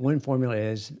 one formula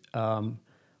is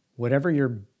whatever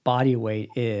your body weight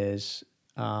is,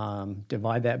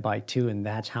 divide that by 2, and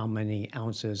that's how many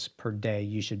ounces per day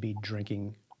you should be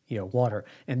drinking water.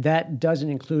 And that doesn't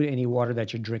include any water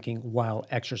that you're drinking while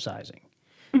exercising.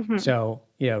 Mm-hmm. So,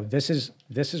 this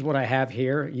is what I have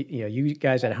here. You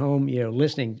guys at home,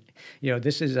 listening,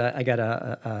 this is, I got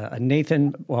a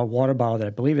Nathan water bottle that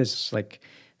I believe is like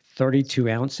 32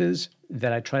 ounces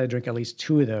that I try to drink at least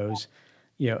 2 of those,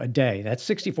 a day. That's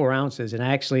 64 ounces. And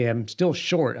I actually am still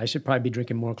short. I should probably be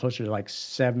drinking more closer to like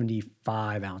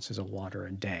 75 ounces of water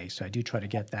a day. So I do try to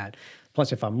get that.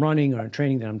 Plus, if I'm running or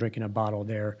training, then I'm drinking a bottle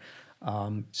there.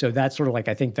 So that's sort of like,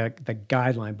 I think the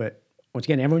guideline, but once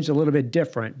again, everyone's a little bit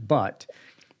different, but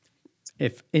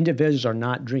if individuals are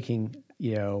not drinking,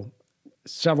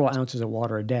 several ounces of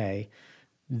water a day,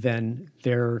 then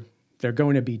they're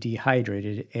going to be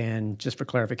dehydrated. And just for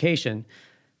clarification,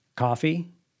 coffee,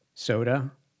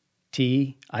 soda,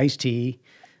 tea, iced tea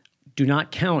do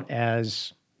not count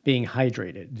as being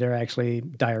hydrated. They're actually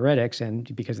diuretics,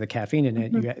 and because of the caffeine in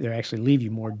it, they actually leave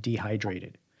you more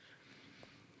dehydrated.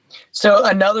 So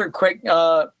another quick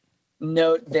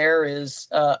note there is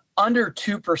under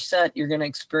 2%, you're going to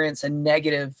experience a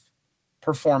negative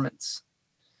performance.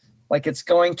 Like it's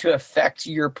going to affect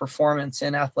your performance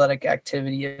in athletic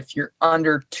activity if you're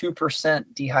under 2%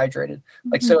 dehydrated.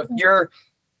 Like, so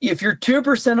if you're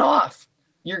 2% off,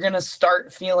 you're going to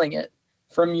start feeling it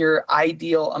from your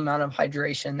ideal amount of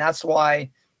hydration. That's why,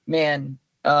 man,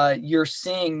 you're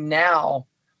seeing now,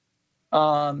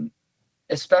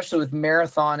 especially with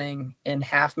marathoning and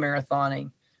half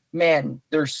marathoning, man,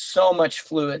 there's so much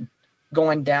fluid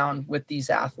going down with these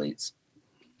athletes.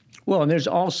 Well, and there's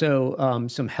also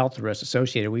some health risks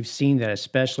associated. We've seen that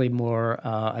especially more,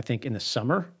 I think, in the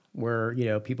summer,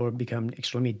 where people become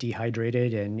extremely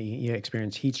dehydrated and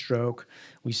experience heat stroke.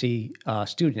 We see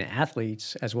student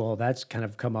athletes as well. That's kind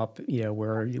of come up,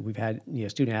 where we've had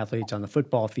student athletes on the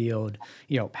football field,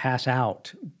 pass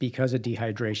out because of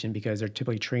dehydration, because they're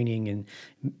typically training in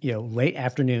late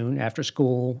afternoon after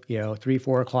school,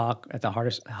 3-4 o'clock at the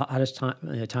hottest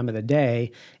time of the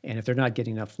day, and if they're not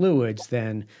getting enough fluids,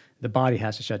 then the body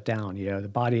has to shut down. The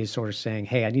body is sort of saying,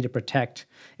 hey, I need to protect.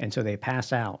 And so they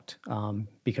pass out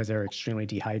because they're extremely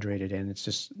dehydrated. And it's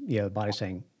just, the body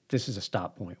saying, this is a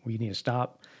stop point. We need to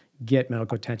stop, get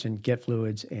medical attention, get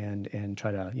fluids, and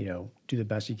try to, do the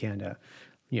best you can to,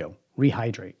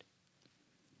 rehydrate.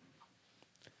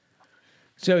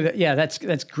 So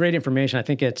that's great information. I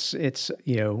think it's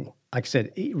like I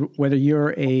said, whether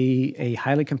you're a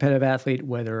highly competitive athlete,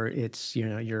 whether it's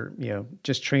you're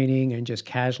just training and just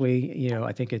casually,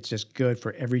 I think it's just good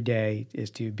for every day is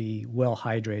to be well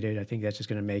hydrated. I think that's just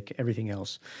going to make everything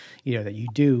else, that you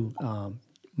do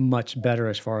much better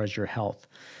as far as your health.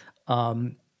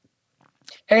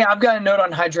 Hey, I've got a note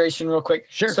on hydration real quick.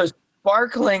 Sure. So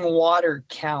sparkling water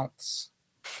counts.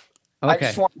 Okay. I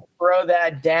just want to throw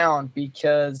that down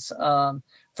because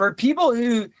for people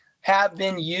who have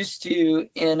been used to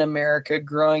in America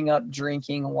growing up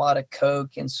drinking a lot of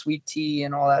Coke and sweet tea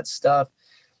and all that stuff,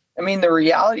 I mean, the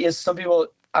reality is some people,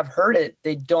 I've heard it,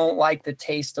 they don't like the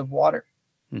taste of water.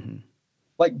 Mm-hmm.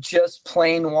 Like just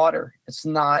plain water. It's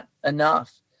not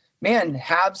enough. Man,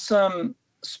 have some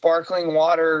sparkling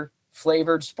water,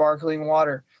 flavored sparkling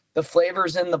water. The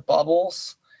flavor's in the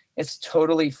bubbles. It's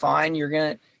totally fine. You're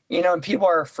going to, and people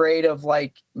are afraid of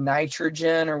like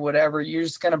nitrogen or whatever. You're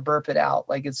just going to burp it out.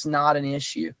 Like it's not an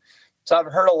issue. So I've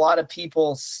heard a lot of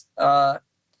people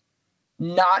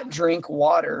not drink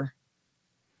water.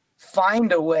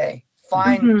 Find a way.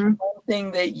 Find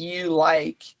something that you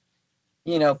like.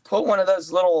 Put one of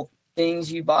those little things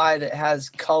you buy that has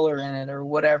color in it or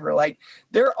whatever. Like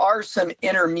there are some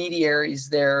intermediaries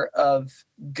there of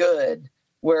good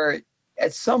where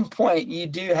at some point you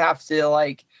do have to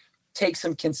like take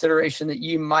some consideration that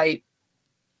you might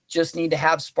just need to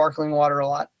have sparkling water a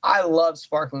lot. I love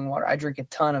sparkling water. I drink a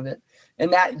ton of it.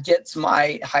 And that gets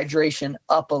my hydration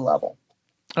up a level.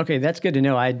 Okay, that's good to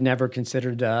know. I'd never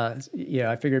considered, I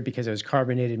figured because it was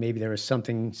carbonated, maybe there was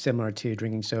something similar to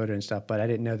drinking soda and stuff, but I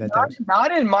didn't know that.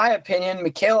 Not in my opinion,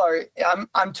 Mikayla.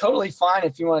 I'm totally fine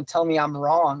if you want to tell me I'm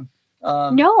wrong.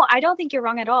 No, I don't think you're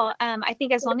wrong at all. I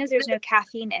think as long as there's no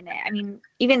caffeine in it, I mean,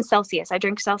 even Celsius, I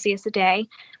drink Celsius a day.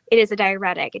 It is a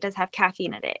diuretic. It does have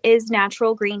caffeine in it. It is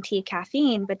natural green tea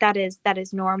caffeine, but that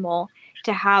is normal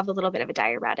to have a little bit of a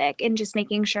diuretic. And just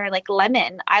making sure, like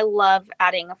lemon, I love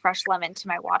adding a fresh lemon to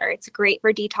my water. It's great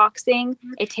for detoxing.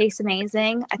 It tastes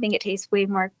amazing. I think it tastes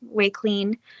way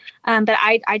clean. But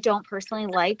I don't personally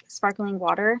like sparkling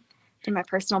water. In my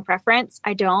personal preference,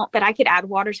 I don't, but I could add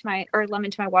lemon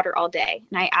to my water all day,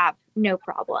 and I have no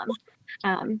problem.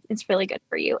 It's really good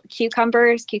for you.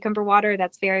 Cucumber water,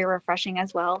 that's very refreshing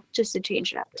as well, just to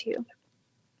change it up too.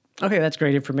 Okay, that's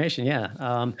great information.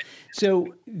 Yeah. So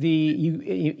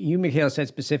you Mikayla, said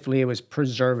specifically it was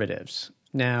preservatives.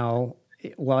 Now,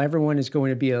 while everyone is going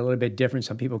to be a little bit different,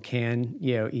 some people can,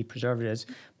 eat preservatives,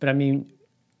 but I mean,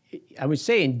 I would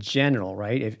say in general,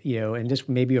 right? If and this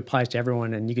maybe applies to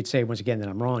everyone, and you could say once again that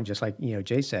I'm wrong, just like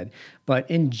Jay said. But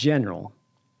in general,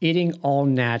 eating all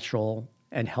natural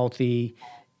and healthy,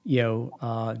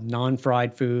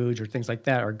 non-fried foods or things like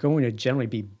that are going to generally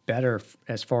be better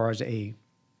as far as a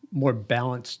more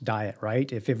balanced diet, right?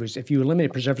 If you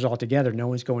eliminate preservatives altogether, no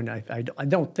one's going to. I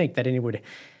don't think that anyone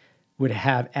would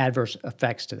have adverse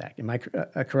effects to that. Am I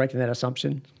correct in that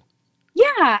assumption?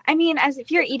 Yeah, I mean, as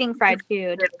if you're eating fried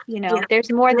food,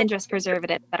 there's more than just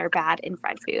preservatives that are bad in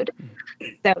fried food.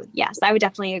 So yes, I would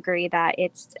definitely agree that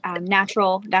it's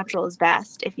natural. Natural is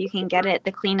best. If you can get it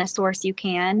the cleanest source you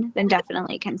can, then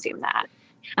definitely consume that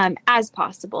as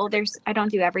possible. I don't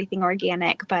do everything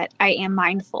organic, but I am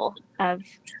mindful of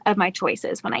my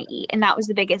choices when I eat, and that was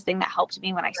the biggest thing that helped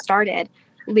me when I started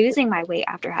losing my weight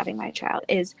after having my child.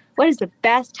 Is what is the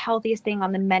best, healthiest thing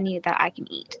on the menu that I can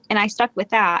eat, and I stuck with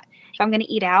that. If I'm going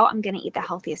to eat out, I'm going to eat the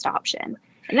healthiest option.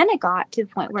 And then it got to the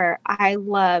point where we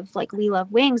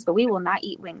love wings, but we will not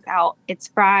eat wings out. It's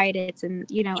fried.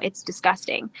 It's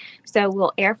disgusting. So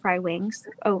we'll air fry wings.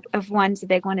 The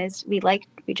big one is we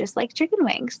just like chicken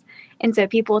wings. And so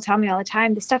people will tell me all the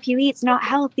time, the stuff you eat's not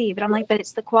healthy, but I'm like, but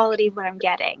it's the quality of what I'm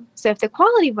getting. So if the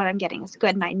quality of what I'm getting is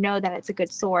good and I know that it's a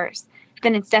good source,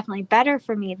 then it's definitely better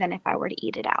for me than if I were to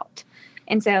eat it out.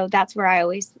 And so that's where I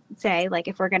always say, like,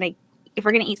 if we're going to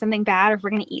eat something bad, or if we're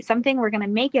going to eat something, we're going to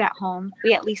make it at home.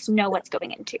 We at least know what's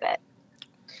going into it.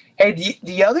 Hey,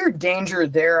 the other danger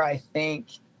there, I think,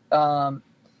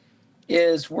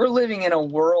 is we're living in a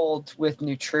world with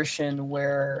nutrition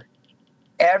where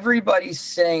everybody's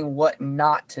saying what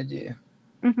not to do.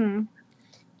 Mm-hmm.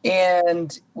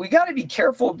 And we got to be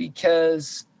careful,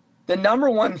 because the number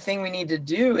one thing we need to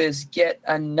do is get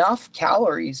enough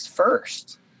calories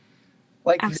first.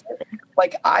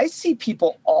 Like I see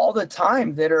people all the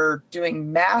time that are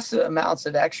doing massive amounts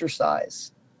of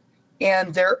exercise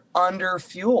and they're under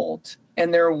fueled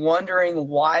and they're wondering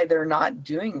why they're not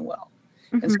doing well.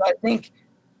 Mm-hmm. And so I think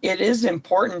it is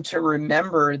important to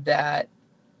remember that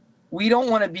we don't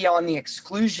want to be on the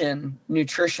exclusion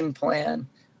nutrition plan.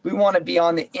 We want to be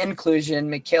on the inclusion.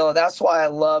 Mikayla, that's why I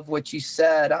love what you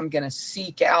said. I'm going to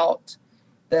seek out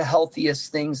the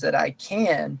healthiest things that I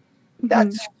can.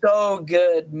 That's so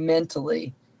good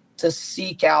mentally, to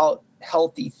seek out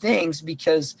healthy things,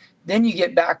 because then you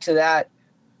get back to that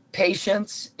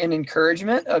patience and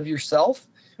encouragement of yourself.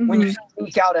 Mm-hmm. When you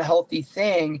seek out a healthy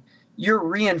thing, you're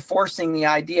reinforcing the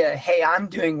idea, hey, I'm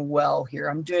doing well here.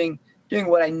 I'm doing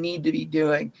what I need to be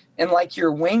doing. And like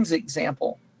your wings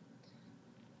example,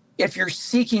 if you're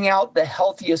seeking out the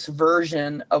healthiest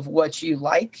version of what you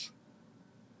like,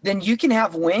 then you can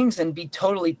have wings and be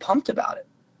totally pumped about it.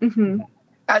 Mm-hmm.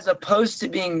 As opposed to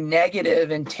being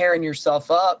negative and tearing yourself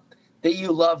up that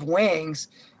you love wings,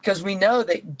 because we know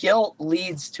that guilt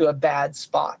leads to a bad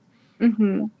spot.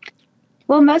 Mm-hmm.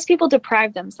 Well, most people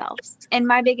deprive themselves. And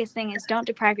my biggest thing is don't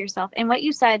deprive yourself. And what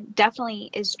you said definitely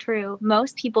is true.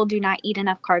 Most people do not eat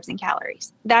enough carbs and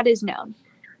calories. That is known.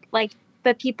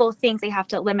 But people think they have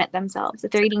to limit themselves. If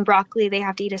they're eating broccoli, they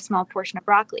have to eat a small portion of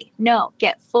broccoli. No,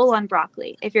 get full on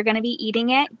broccoli. If you're going to be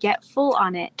eating it, get full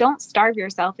on it. Don't starve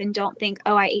yourself and don't think,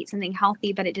 oh, I ate something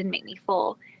healthy, but it didn't make me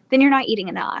full. Then you're not eating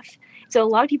enough. So a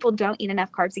lot of people don't eat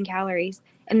enough carbs and calories,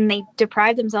 and they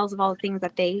deprive themselves of all the things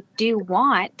that they do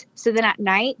want. So then at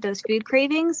night, those food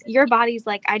cravings, your body's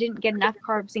like, I didn't get enough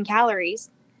carbs and calories.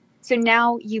 So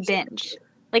now you binge.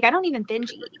 Like, I don't even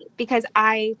binge eat because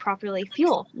I properly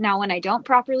fuel. Now, when I don't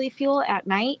properly fuel at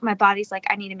night, my body's like,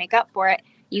 I need to make up for it.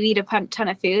 You eat a ton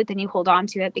of food, then you hold on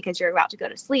to it because you're about to go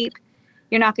to sleep.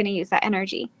 You're not going to use that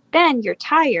energy. Then you're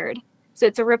tired. So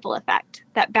it's a ripple effect.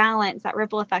 That balance, that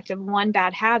ripple effect of one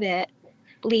bad habit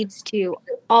leads to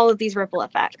all of these ripple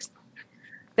effects.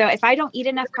 So if I don't eat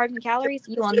enough carbs and calories,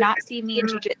 you will not see me in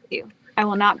jiu-jitsu. I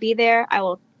will not be there. I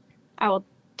will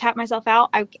tap myself out,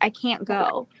 I can't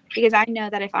go, because I know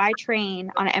that if I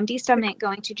train on an empty stomach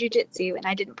going to jujitsu and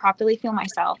I didn't properly feel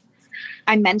myself,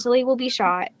 I mentally will be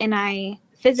shot, and I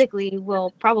physically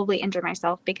will probably injure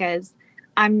myself, because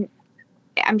I'm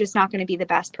just not going to be the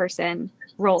best person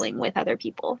rolling with other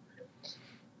people.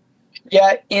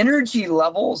 Yeah, energy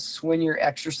levels when you're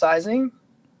exercising,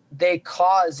 they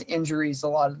cause injuries a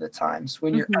lot of the times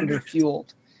when you're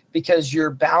underfueled, because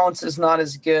your balance is not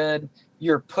as good.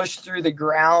 Your push through the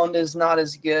ground is not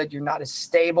as good. You're not as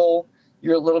stable.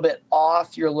 You're a little bit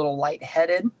off. You're a little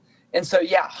lightheaded. And so,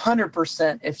 yeah,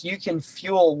 100%, if you can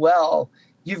fuel well,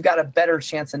 you've got a better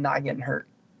chance of not getting hurt.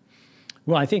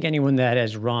 Well, I think anyone that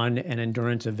has run an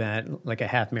endurance event like a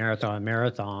half marathon,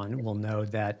 marathon will know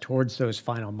that towards those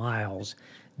final miles,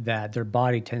 that their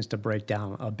body tends to break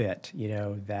down a bit,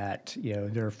 that,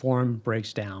 their form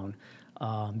breaks down.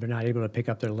 They're not able to pick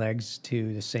up their legs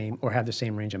to the same or have the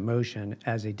same range of motion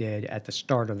as they did at the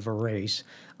start of a race.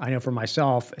 I know for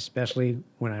myself, especially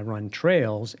when I run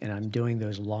trails and I'm doing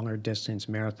those longer distance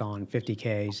marathon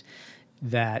 50Ks,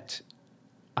 that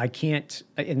I can't,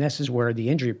 and this is where the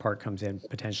injury part comes in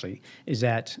potentially, is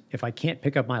that if I can't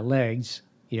pick up my legs,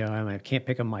 and I can't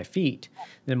pick up my feet,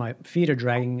 then my feet are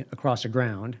dragging across the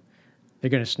ground. They're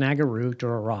going to snag a root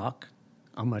or a rock.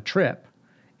 I'm going to trip,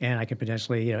 and I could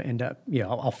potentially, end up,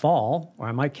 I'll fall, or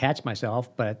I might catch myself.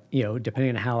 But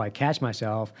depending on how I catch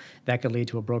myself, that could lead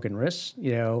to a broken wrist,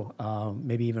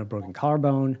 maybe even a broken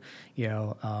collarbone,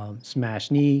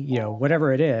 smashed knee,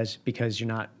 whatever it is, because you're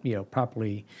not,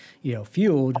 properly,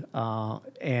 fueled,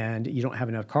 and you don't have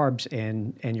enough carbs,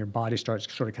 and your body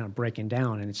starts sort of kind of breaking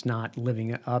down, and it's not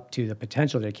living up to the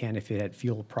potential that it can if it had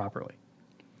fueled properly.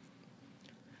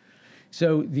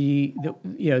 So the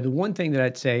one thing that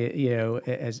I'd say,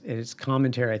 as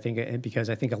commentary, I think, because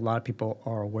I think a lot of people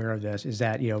are aware of this, is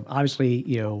that,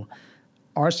 obviously,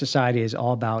 our society is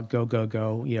all about go, go,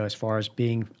 go, as far as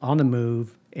being on the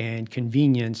move, and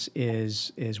convenience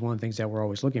is one of the things that we're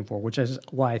always looking for, which is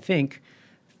why I think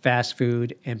fast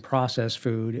food and processed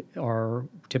food are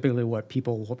typically what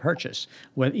people will purchase.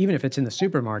 Even if it's in the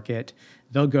supermarket,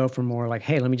 they'll go for more like,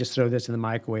 hey, let me just throw this in the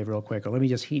microwave real quick, or let me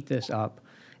just heat this up.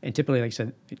 And typically, like I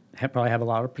said, probably have a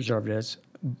lot of preservatives,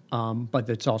 but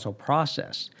it's also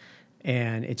processed.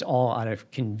 And it's all out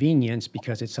of convenience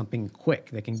because it's something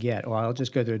quick they can get. Or I'll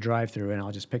just go to a drive-through and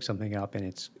I'll just pick something up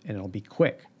and it'll be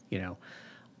quick,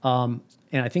 And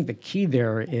I think the key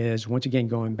there is, once again,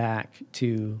 going back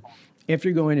to, if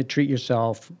you're going to treat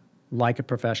yourself like a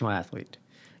professional athlete,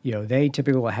 they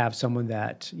typically will have someone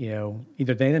that,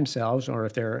 either they themselves, or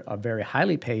if they're a very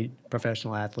highly paid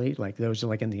professional athlete, like those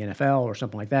like in the NFL or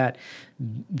something like that,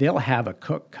 they'll have a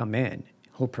cook come in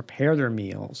who'll prepare their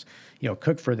meals,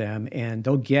 cook for them, and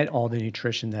they'll get all the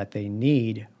nutrition that they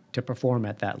need to perform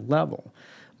at that level.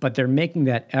 But they're making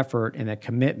that effort and that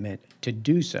commitment to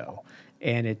do so.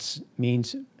 And it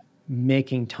means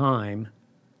making time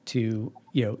to,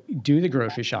 do the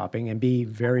grocery shopping and be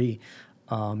very,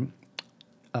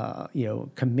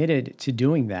 committed to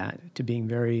doing that, to being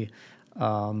very,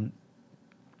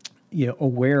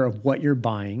 aware of what you're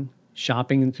buying,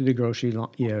 shopping through the grocery,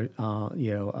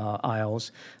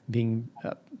 aisles, being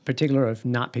particular of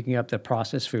not picking up the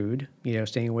processed food,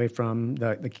 staying away from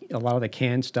a lot of the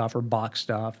canned stuff or box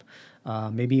stuff,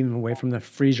 maybe even away from the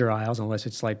freezer aisles, unless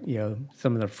it's like,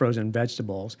 some of the frozen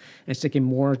vegetables, and sticking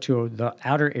more to the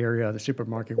outer area of the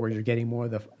supermarket where you're getting more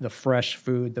of the fresh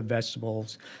food, the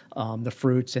vegetables, the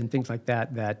fruits and things like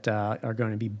that are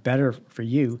going to be better for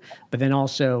you. But then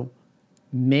also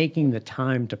making the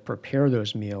time to prepare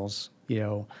those meals,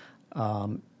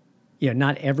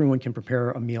 not everyone can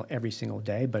prepare a meal every single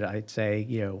day, but I'd say,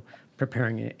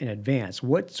 preparing it in advance.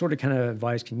 What sort of kind of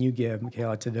advice can you give,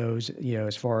 Mikayla, to those,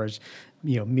 as far as,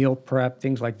 meal prep,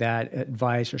 things like that,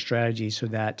 advice or strategies, so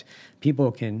that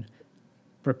people can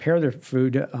prepare their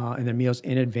food and their meals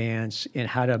in advance, and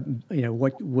how to,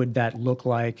 what would that look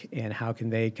like, and how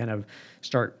can they kind of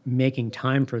start making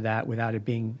time for that without it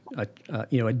being a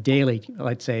daily,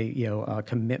 let's say,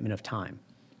 commitment of time?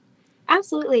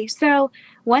 Absolutely. So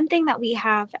one thing that we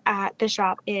have at the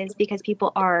shop is, because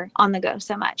people are on the go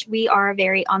so much, we are a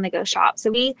very on the go shop.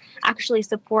 So we actually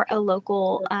support a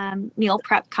local meal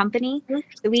prep company.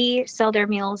 So we sell their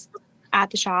meals at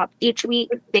the shop each week.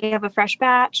 They have a fresh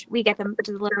batch. We get them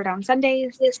delivered on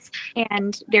Sundays,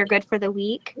 and they're good for the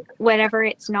week. Whatever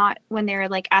it's not, when they're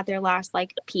like at their last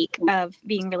like peak of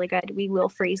being really good, we will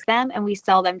freeze them and we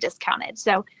sell them discounted.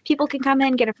 So people can come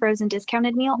in, get a frozen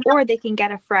discounted meal, or they can get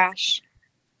a fresh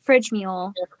fridge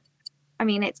meal. I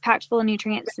mean, it's packed full of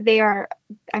nutrients.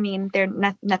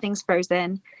 Nothing's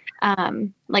frozen.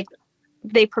 Like,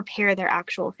 they prepare their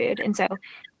actual food. And so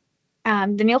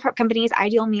The meal prep companies,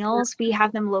 Ideal Meals, we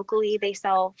have them locally. They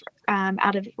sell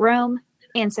out of Rome.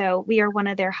 And so we are one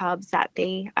of their hubs that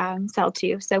they sell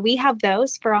to. So we have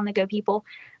those for on the go people.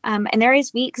 And there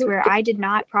is weeks where I did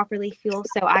not properly fuel.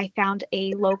 So I found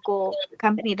a local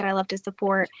company that I love to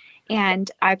support,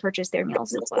 and I purchased their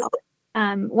meals as well.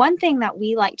 One thing that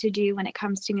we like to do when it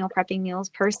comes to meal prepping meals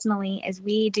personally is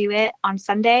we do it on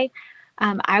Sunday.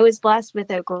 I was blessed with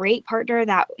a great partner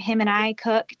that him and I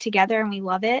cook together, and we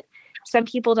love it. Some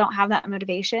people don't have that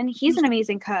motivation. He's an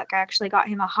amazing cook. I actually got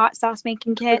him a hot sauce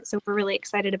making kit, so we're really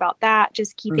excited about that.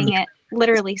 Just keeping it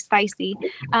literally spicy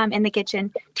in the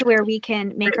kitchen to where we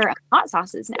can make our own hot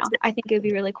sauces now. I think it would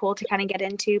be really cool to kind of get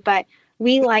into, but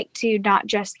we like to not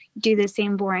just do the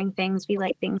same boring things. We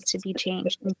like things to be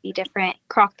changed and be different.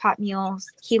 Crock pot meals.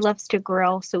 He loves to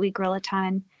grill, so we grill a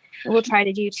ton. We'll try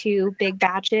to do 2 big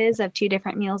batches of 2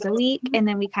 different meals a week, and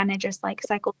then we kind of just like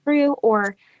cycle through.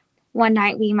 Or one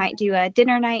night we might do a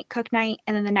dinner night, cook night,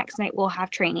 and then the next night we'll have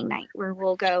training night where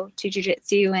we'll go to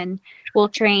jiu-jitsu and we'll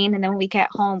train. And then when we get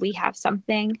home, we have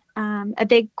something. A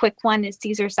big quick one is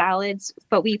Caesar salads,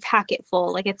 but we pack it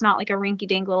full. Like, it's not like a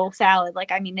rinky-dink little salad.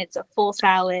 Like, I mean, it's a full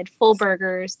salad, full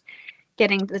burgers,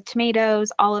 getting the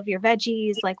tomatoes, all of your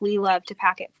veggies. Like, we love to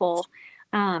pack it full.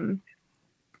 And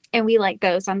we like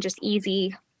those on just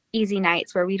easy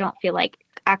nights where we don't feel like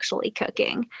actually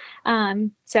cooking.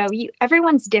 So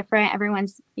everyone's different.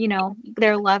 Everyone's,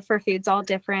 their love for food's all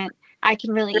different. I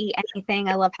can really eat anything.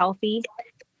 I love healthy.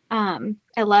 I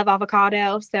love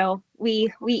avocado. So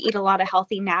we eat a lot of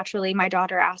healthy naturally. My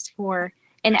daughter asked for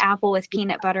an apple with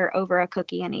peanut butter over a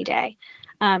cookie any day.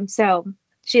 So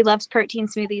she loves protein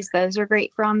smoothies. Those are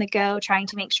great for on the go, trying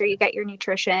to make sure you get your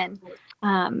nutrition.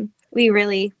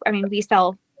 We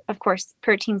sell, of course,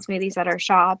 protein smoothies at our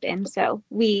shop. And so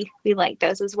we like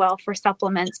those as well for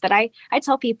supplements. But I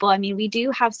tell people, we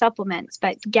do have supplements,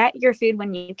 but get your food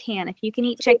when you can. If you can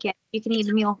eat chicken, you can eat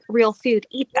real food,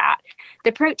 eat that.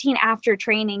 The protein after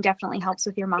training definitely helps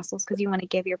with your muscles, because you want to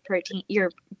give your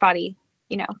body,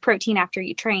 protein after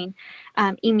you train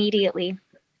immediately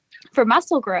for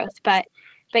muscle growth. But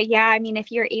yeah,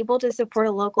 if you're able to support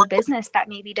a local business that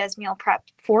maybe does meal prep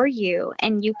for you,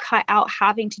 and you cut out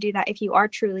having to do that if you are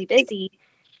truly busy,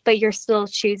 but you're still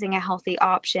choosing a healthy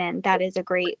option, that is a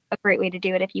great way to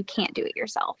do it if you can't do it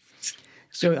yourself.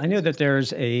 So I know that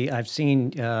I've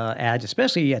seen ads,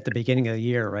 especially at the beginning of the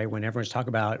year, right, when everyone's talking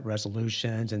about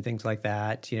resolutions and things like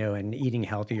that, and eating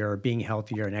healthier, being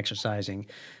healthier, and exercising.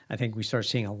 I think we start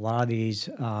seeing a lot of these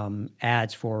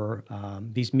ads for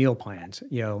these meal plans.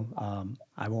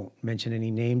 I won't mention any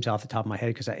names off the top of my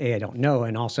head because I don't know,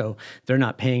 and also they're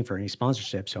not paying for any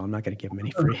sponsorship, so I'm not going to give them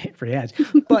any free ads.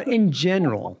 But in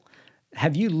general,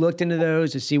 have you looked into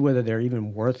those to see whether they're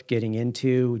even worth getting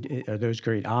into? Are those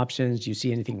great options? Do you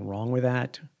see anything wrong with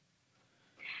that?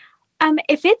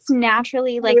 If it's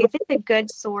naturally, if it's a good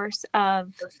source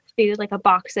of food, like a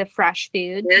box of fresh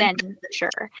food, then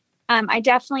sure. I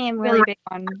definitely am really big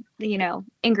on,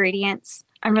 ingredients.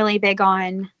 I'm really big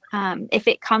on, if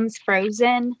it comes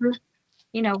frozen,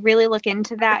 really look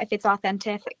into that. If it's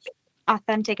authentic,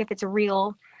 if it's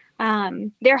real.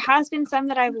 There has been some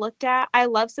that I've looked at. I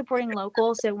love supporting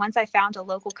local. So once I found a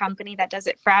local company that does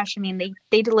it fresh,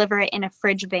 they deliver it in a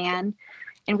fridge van,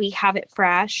 and we have it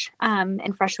fresh,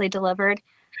 and freshly delivered.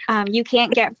 You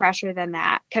can't get fresher than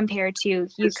that compared to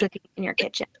you cooking in your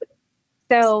kitchen.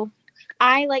 So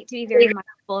I like to be very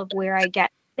mindful of where I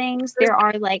get things. There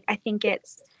are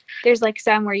there's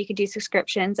some where you could do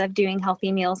subscriptions of doing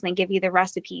healthy meals, and they give you the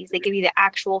recipes, they give you the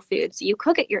actual food. So you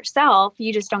cook it yourself,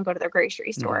 you just don't go to the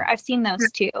grocery store. I've seen those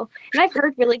too. And I've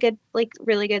heard really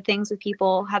good things with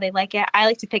people, how they like it. I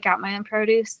like to pick out my own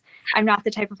produce. I'm not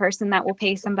the type of person that will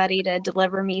pay somebody to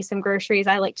deliver me some groceries.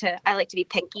 I like to be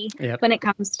picky when it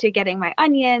comes to getting my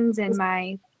onions and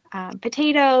my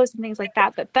potatoes and things like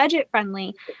that. But budget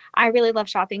friendly, I really love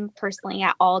shopping personally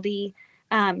at Aldi.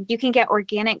 You can get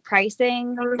organic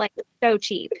pricing, so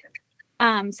cheap.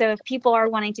 So if people are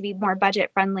wanting to be more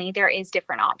budget friendly, there is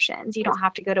different options. You don't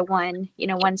have to go to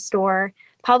one store.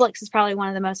 Publix is probably one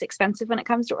of the most expensive when it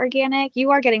comes to organic.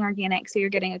 You are getting organic, so you're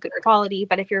getting a good quality.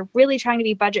 But if you're really trying to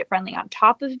be budget friendly on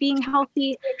top of being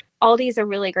healthy, Aldi is a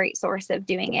really great source of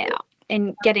doing it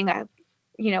and getting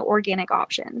organic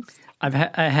options. I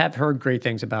have heard great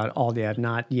things about Aldi. I've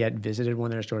not yet visited one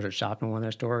of their stores or shopped in one of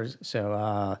their stores.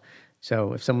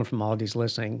 So if someone from Aldi's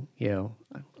listening,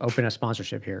 open a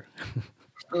sponsorship here.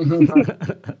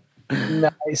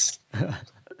 Nice.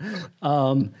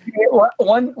 One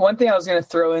thing I was going to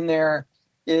throw in there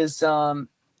is I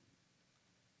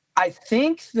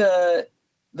think the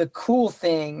cool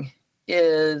thing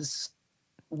is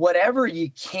whatever you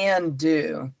can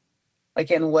do,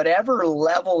 like in whatever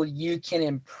level you can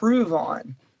improve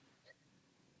on.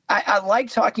 I like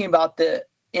talking about the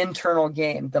internal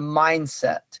game, the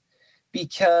mindset,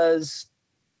 because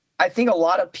I think a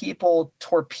lot of people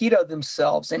torpedo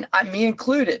themselves, and me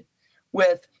included,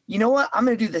 with, you know what, I'm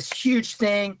going to do this huge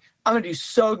thing. I'm going to do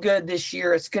so good this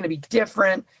year. It's going to be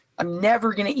different. I'm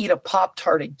never going to eat a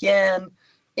Pop-Tart again.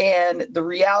 And the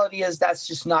reality is that's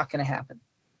just not going to happen.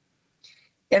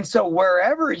 And so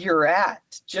wherever you're at,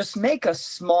 just make a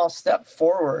small step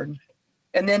forward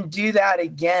and then do that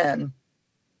again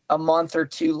a month or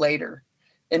two later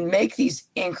and make these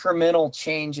incremental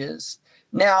changes.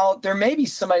 Now, there may be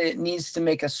somebody that needs to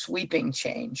make a sweeping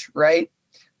change, right?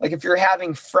 Like if you're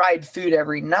having fried food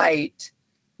every night,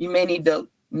 you may need to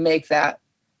make that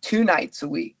 2 nights a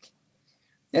week.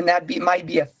 And that might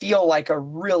feel like a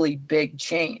really big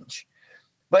change.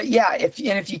 But yeah, if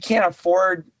you can't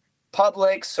afford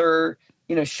Publix or,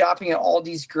 shopping at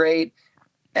Aldi's great.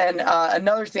 And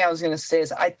another thing I was going to say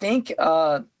is I think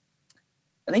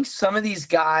some of these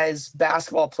guys,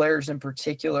 basketball players in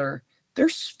particular, they're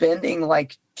spending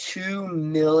like $2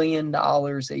 million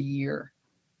a year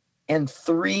and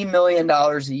 $3 million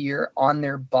a year on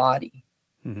their body.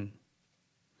 Mm-hmm.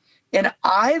 And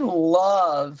I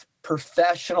love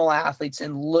professional athletes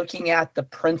and looking at the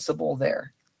principle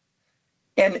there.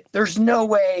 And there's no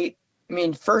way,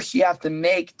 first you have to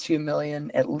make 2 million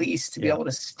at least to be able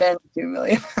to spend 2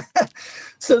 million.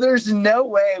 So there's no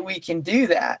way we can do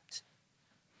that.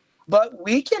 But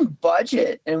we can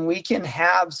budget and we can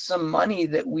have some money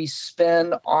that we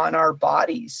spend on our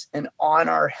bodies and on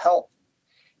our health.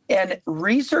 And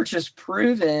research has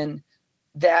proven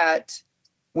that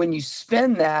when you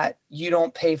spend that, you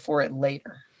don't pay for it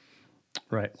later.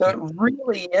 Right. So it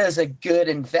really is a good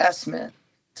investment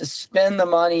to spend the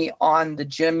money on the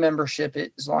gym membership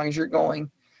as long as you're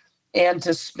going, and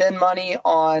to spend money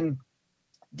on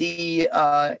the,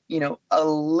 a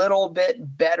little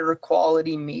bit better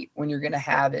quality meat when you're going to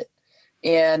have it,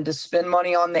 and to spend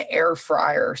money on the air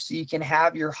fryer so you can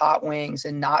have your hot wings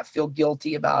and not feel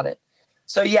guilty about it.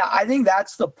 So yeah, I think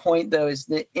that's the point though, is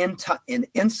that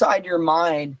inside your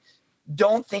mind,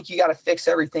 don't think you got to fix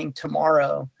everything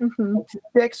tomorrow. Mm-hmm.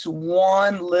 Fix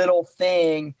one little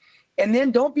thing. And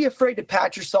then don't be afraid to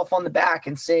pat yourself on the back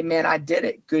and say, man, I did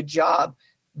it. Good job.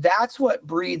 That's what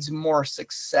breeds more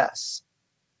success.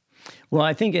 Well,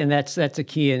 I think, and that's a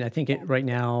key. And I think right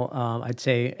now, I'd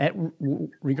say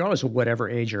regardless of whatever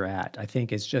age you're at, I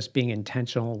think it's just being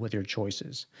intentional with your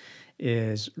choices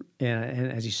and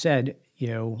as you said,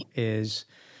 is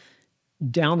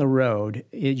down the road,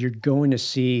 you're going to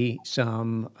see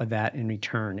some of that in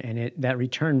return. And that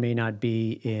return may not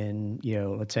be in,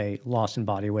 let's say loss in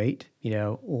body weight,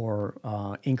 or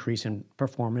increase in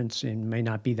performance, and may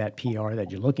not be that PR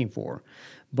that you're looking for.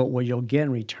 But what you'll get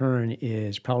in return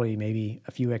is probably maybe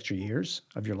a few extra years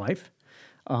of your life.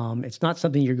 It's not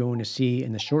something you're going to see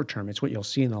in the short term. It's what you'll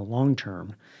see in the long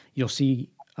term. You'll see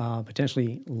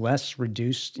potentially less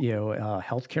reduced,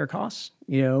 healthcare costs,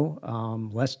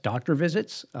 less doctor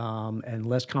visits, and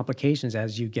less complications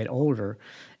as you get older.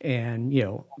 And,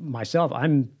 myself,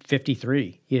 I'm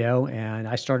 53, and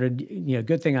I started,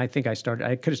 good thing I think I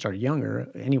could have started younger.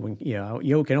 Anyone,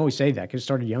 you can always say that, could have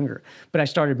started younger. But I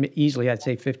started easily, I'd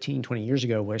say 15, 20 years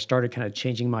ago, where I started kind of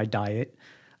changing my diet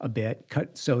a bit,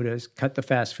 cut sodas, cut the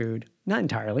fast food, not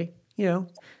entirely,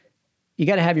 you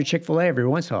got to have your Chick-fil-A every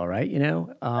once in a while, right?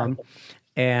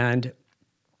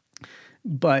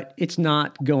 But it's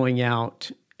not going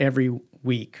out every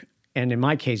week. And in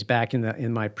my case, back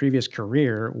in my previous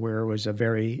career, where it was a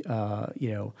very,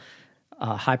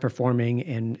 high performing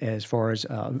and as far as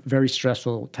very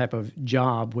stressful type of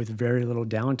job with very little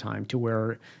downtime, to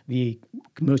where the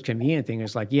most convenient thing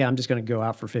is like, yeah, I'm just going to go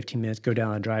out for 15 minutes, go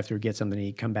down a drive-through, get something to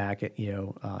eat, come back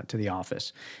to the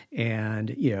office. And,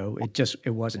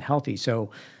 it wasn't healthy. So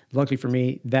luckily for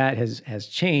me, that has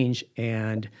changed.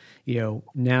 And,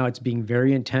 now it's being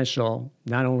very intentional,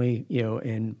 not only,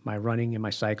 in my running and my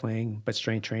cycling, but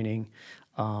strength training.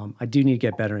 I do need to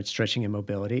get better at stretching and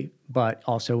mobility, but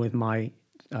also with my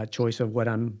choice of what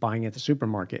I'm buying at the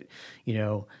supermarket.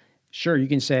 Sure, you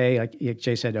can say, like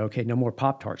Jay said, okay, no more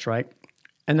Pop-Tarts, right?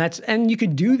 And you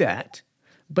could do that.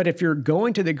 But if you're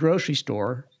going to the grocery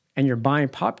store and you're buying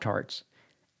Pop-Tarts,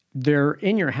 they're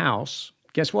in your house.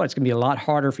 Guess what? It's going to be a lot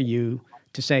harder for you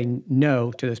to say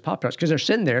no to those Pop-Tarts because they're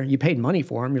sitting there. You paid money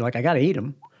for them. You're like, I got to eat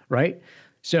them, right?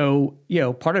 So,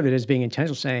 part of it is being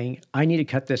intentional, saying, I need to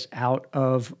cut this out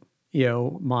of,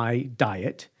 my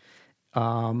diet,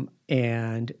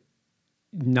 and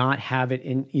not have it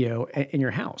in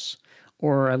your house.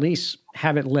 or at least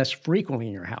have it less frequently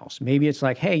in your house. Maybe it's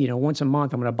like, hey, once a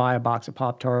month, I'm going to buy a box of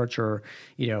Pop-Tarts or,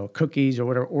 cookies or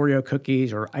whatever, Oreo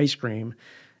cookies or ice cream.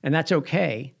 And that's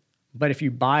okay. But if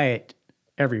you buy it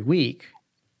every week,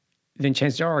 then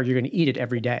chances are you're going to eat it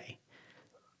every day.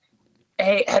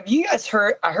 Hey, have you guys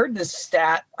heard? I heard this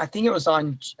stat. I think it was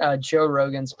on Joe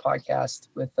Rogan's podcast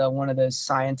with one of those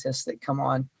scientists that come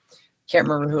on. Can't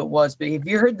remember who it was, but have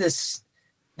you heard this?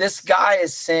 This guy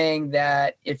is saying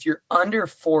that if you're under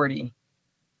 40,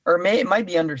 or it might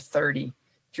be under 30,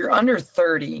 if you're under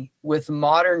 30 with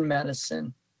modern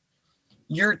medicine,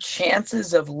 your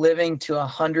chances of living to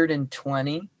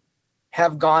 120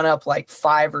 have gone up like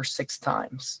 5 or 6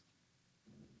 times.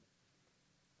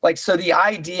 Like, so the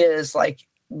idea is like,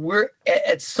 we're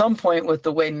at some point with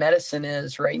the way medicine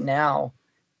is right now,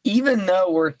 even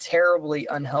though we're terribly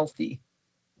unhealthy,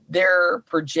 they're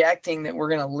projecting that we're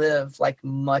going to live like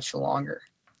much longer.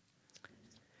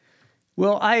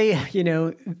 Well, I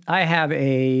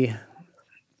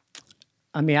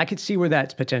could see where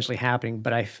that's potentially happening,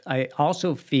 but I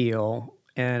also feel,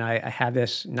 and I have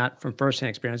this not from firsthand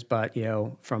experience, but,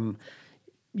 from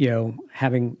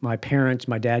having my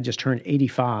dad just turned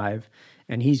 85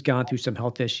 and he's gone through some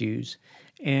health issues.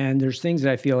 And there's things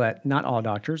that I feel that not all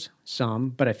doctors,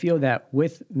 some, but I feel that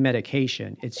with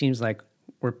medication, it seems like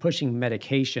we're pushing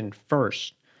medication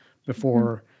first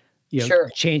before, Sure.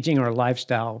 changing our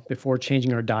lifestyle, before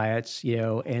changing our diets,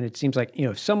 and it seems like,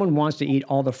 if someone wants to eat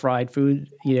all the fried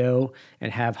food,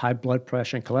 and have high blood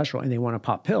pressure and cholesterol and they want to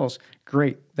pop pills,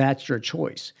 great, that's your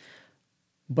choice.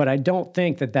 But I don't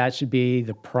think that should be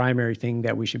the primary thing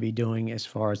that we should be doing as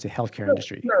far as the healthcare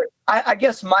industry. Sure. I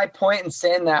guess my point in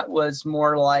saying that was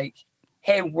more like,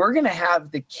 hey, we're going to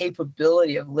have the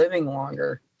capability of living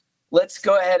longer. Let's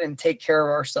go ahead and take care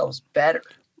of ourselves better.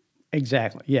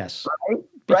 Exactly. Yes.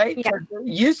 Right? Yeah. It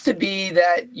used to be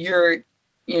that you're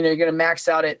going to max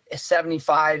out at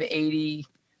 75, 80,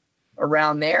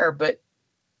 around there. But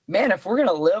man, if we're going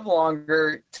to live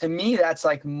longer, to me, that's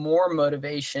like more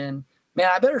motivation. Man,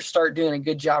 I better start doing a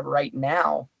good job right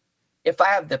now. If I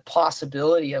have the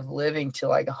possibility of living to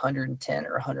like 110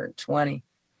 or 120,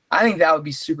 I think that would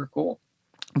be super cool.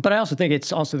 But I also think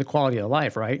it's also the quality of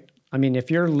life, right? I mean, if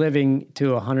you're living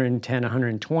to 110,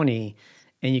 120,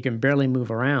 and you can barely move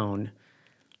around,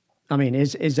 I mean,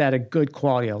 is that a good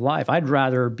quality of life? I'd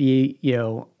rather be,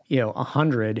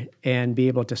 100 and be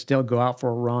able to still go out for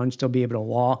a run, still be able to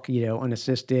walk,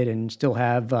 unassisted, and still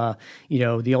have,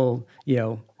 the old,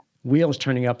 wheels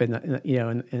turning up in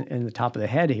the top of the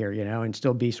head here, and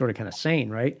still be sort of kind of sane,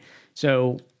 right?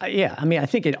 So, I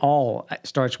think it all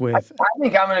starts with. I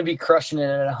think I'm going to be crushing it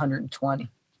at 120.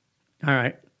 All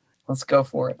right. Let's go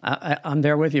for it. I'm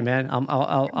there with you, man.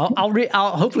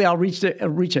 Hopefully I'll reach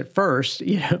it first.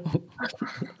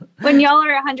 When y'all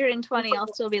are 120, I'll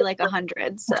still be like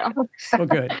 100. So. Oh,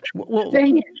 good.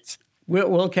 Dang it.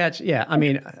 We'll catch. Yeah. I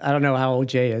mean, I don't know how old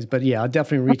Jay is, but yeah, I'll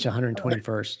definitely reach 120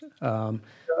 first. We'll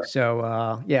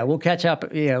catch up.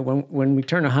 Yeah. When we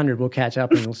turn 100, we'll catch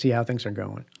up and we'll see how things are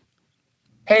going.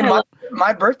 Hey,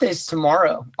 my birthday's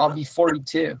tomorrow. I'll be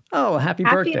 42. Oh, happy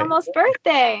birthday. Happy almost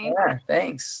birthday. Yeah,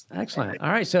 thanks. Excellent. All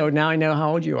right. So now I know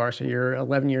how old you are. So you're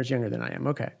 11 years younger than I am.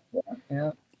 Okay.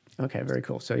 Yeah. Okay. Very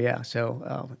cool. So yeah. So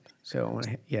when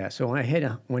I hit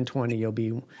 120, you'll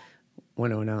be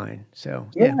 109. So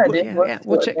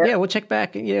we'll check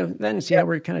back, then and see how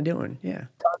we're kind of doing. Yeah.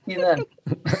 Talk to you then.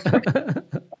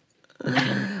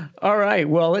 All right.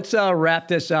 Well, let's wrap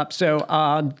this up. So,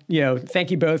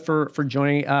 thank you both for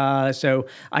joining. So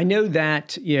I know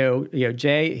that,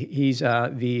 Jay, he's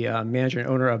the manager and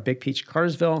owner of Big Peach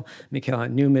Cartersville.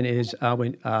 Mikayla Newman is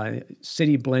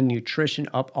City Blend Nutrition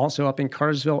also up in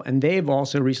Cartersville. And they've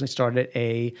also recently started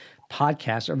a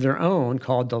podcast of their own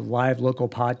called the Live Local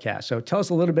Podcast. So tell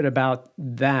us a little bit about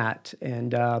that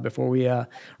and before we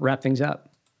wrap things up.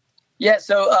 Yeah,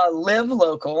 so Live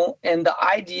Local, and the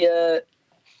idea,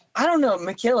 I don't know,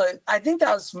 Mikayla, I think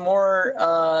that was more,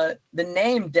 the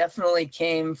name definitely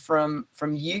came from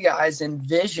you guys and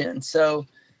vision. So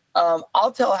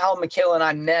I'll tell how Mikayla and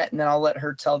I met, and then I'll let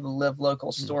her tell the Live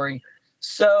Local story.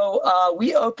 So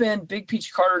we opened Big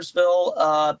Peach Cartersville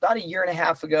about a year and a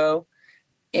half ago.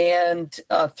 And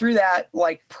through that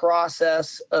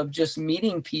process of just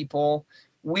meeting people,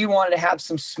 we wanted to have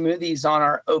some smoothies on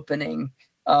our opening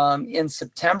in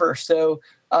September. So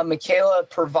Mikayla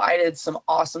provided some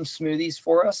awesome smoothies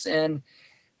for us. And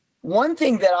one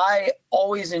thing that I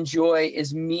always enjoy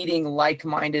is meeting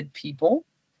like-minded people.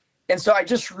 And so I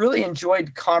just really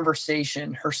enjoyed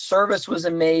conversation. Her service was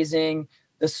amazing.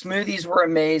 The smoothies were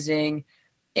amazing.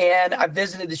 And I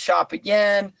visited the shop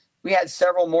again. We had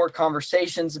several more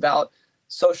conversations about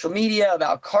social media,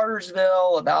 about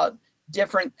Cartersville, about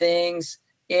different things.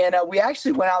 And we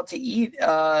actually went out to eat.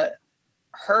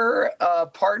 Her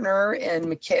partner and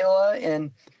Mikayla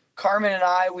and Carmen and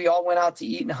I, we all went out to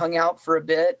eat and hung out for a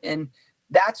bit. And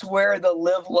that's where the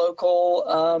Live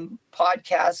Local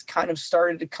podcast kind of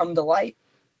started to come to light.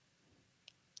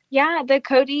 Yeah,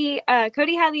 Cody had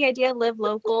the idea of Live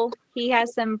Local. He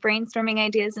has some brainstorming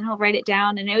ideas and he'll write it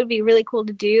down, and it would be really cool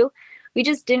to do. We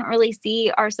just didn't really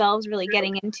see ourselves really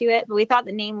getting into it, but we thought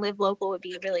the name Live Local would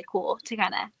be really cool to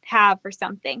kind of have for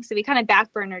something. So we kind of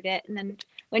backburnered it. And then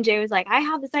when Jay was like, I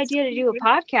have this idea to do a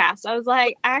podcast, I was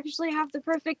like, I actually have the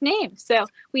perfect name. So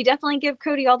we definitely give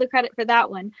Cody all the credit for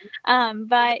that one.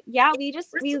 But yeah, we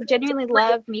genuinely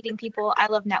love meeting people. I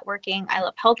love networking. I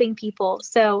love helping people.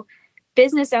 So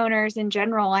business owners in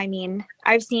general, I mean,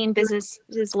 I've seen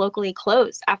businesses locally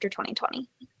close after 2020.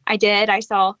 I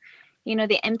saw,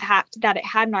 the impact that it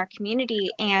had in our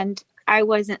community, and I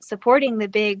wasn't supporting the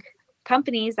big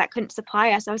companies that couldn't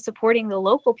supply us. I was supporting the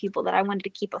local people that I wanted to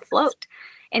keep afloat.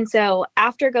 And so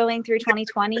after going through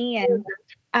 2020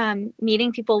 and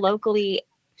meeting people locally,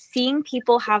 seeing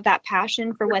people have that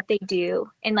passion for what they do,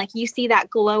 and like you see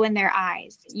that glow in their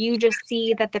eyes, you just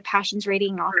see that the passion's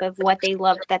radiating off of what they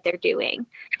love that they're doing.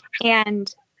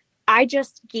 And I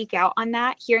just geek out on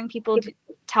that. Hearing people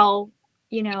tell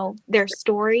their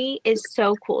story is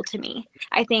so cool to me.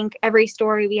 I think every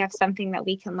story, we have something that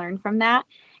we can learn from that,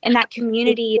 and that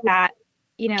community that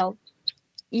you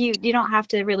don't have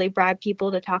to really bribe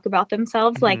people to talk about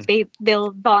themselves. Mm-hmm. Like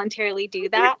they'll voluntarily do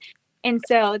that. And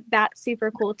so that's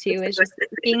super cool too, is just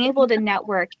being able to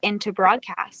network and to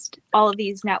broadcast all of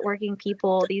these networking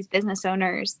people, these business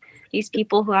owners, these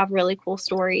people who have really cool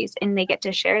stories, and they get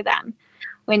to share them.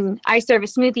 When I serve a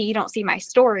smoothie, you don't see my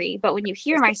story, but when you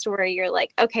hear my story, you're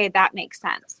like, okay, that makes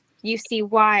sense. You see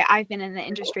why I've been in the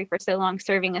industry for so long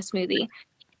serving a smoothie.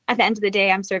 At the end of the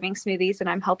day, I'm serving smoothies and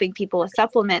I'm helping people with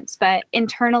supplements, but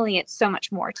internally it's so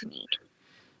much more to me.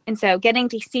 And so getting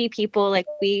to see people, like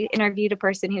we interviewed a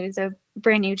person who was a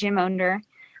brand new gym owner.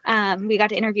 We got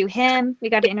to interview him. We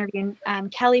got to interview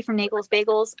Kelly from Nagel's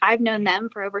Bagels. I've known them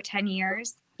for over 10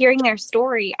 years. Hearing their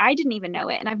story, I didn't even know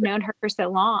it, and I've known her for so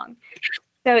long.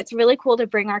 So it's really cool to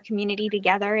bring our community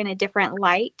together in a different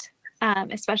light,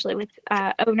 especially with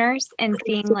owners, and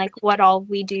seeing like what all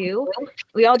we do.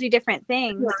 We all do different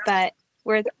things, but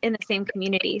we're in the same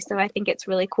community. So I think it's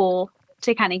really cool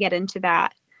to kind of get into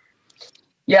that.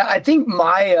 Yeah, I think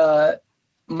my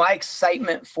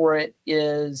excitement for it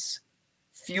is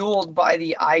fueled by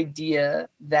the idea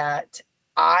that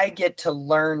I get to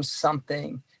learn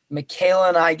something. Mikayla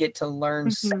and I get to learn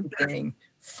something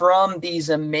from these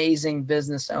amazing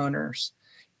business owners.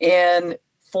 And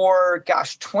for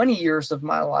 20 years of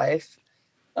my life,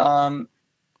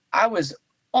 I was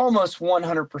almost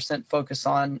 100% focused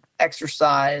on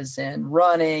exercise and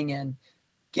running and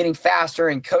getting faster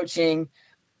and coaching.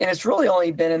 And it's really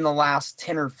only been in the last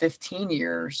 10 or 15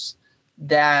 years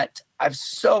that I've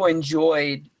so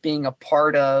enjoyed being a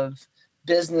part of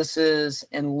businesses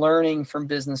and learning from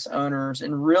business owners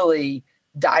and really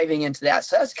diving into that.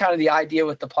 So that's kind of the idea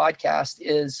with the podcast,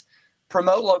 is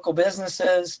promote local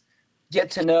businesses, get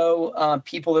to know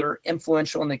people that are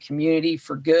influential in the community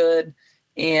for good,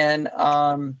 and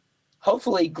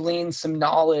hopefully glean some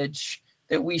knowledge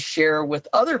that we share with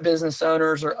other business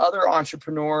owners or other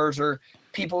entrepreneurs or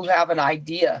people who have an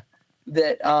idea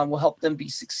that will help them be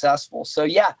successful. So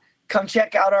yeah, come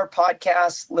check out our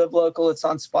podcast, Live Local. It's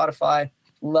on Spotify.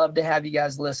 Love to have you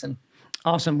guys listen.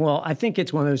 Awesome. Well, I think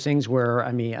it's one of those things where,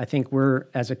 I think we're,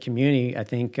 as a community, I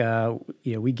think,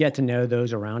 we get to know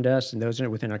those around us and those that are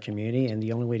within our community. And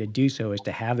the only way to do so is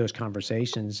to have those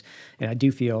conversations. And I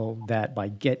do feel that by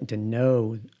getting to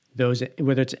know those,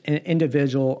 whether it's an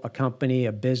individual, a company,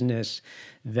 a business,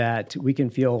 that we can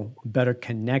feel better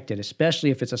connected, especially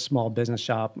if it's a small business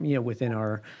shop, within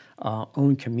our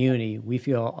own community. We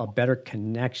feel a better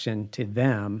connection to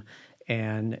them.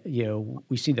 And,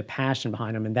 we see the passion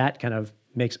behind them, and that kind of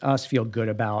makes us feel good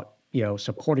about,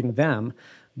 supporting them,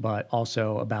 but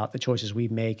also about the choices we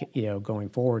make, going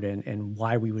forward, and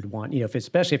why we would want,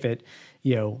 especially if it,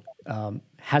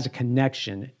 has a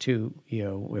connection to,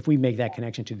 if we make that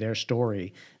connection to their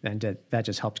story, then that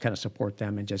just helps kind of support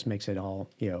them and just makes it all,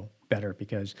 better.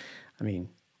 Because,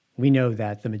 we know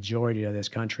that the majority of this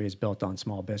country is built on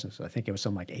small business. I think it was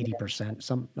something like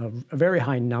 80%, a very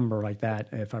high number like that,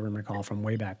 if I recall from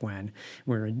way back when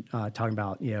we were talking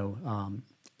about,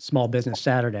 Small Business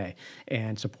Saturday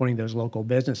and supporting those local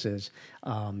businesses.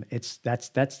 That's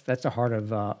the heart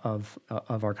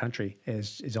of our country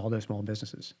is all those small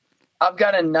businesses. I've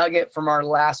got a nugget from our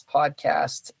last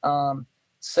podcast.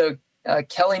 So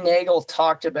Kelly Nagel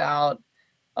talked about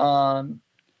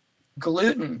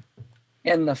gluten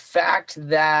and the fact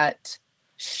that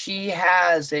she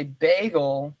has a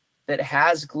bagel that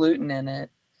has gluten in it,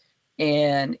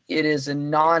 and it is a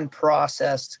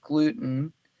non-processed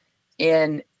gluten.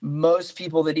 And most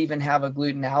people that even have a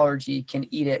gluten allergy can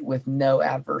eat it with no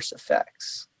adverse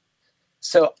effects.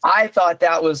 So I thought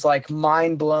that was like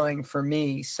mind-blowing for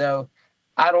me. So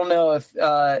I don't know if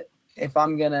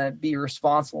I'm going to be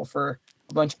responsible for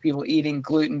a bunch of people eating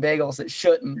gluten bagels that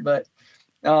shouldn't, but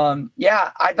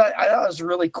yeah, I thought it was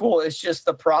really cool. It's just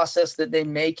the process that they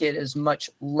make it is much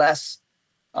less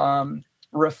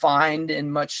refined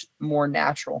and much more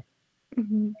natural.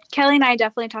 Mm-hmm. Kelly and I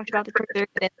definitely talked about the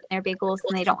preservatives in their bagels,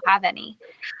 and they don't have any.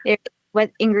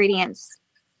 What ingredients?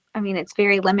 I mean, it's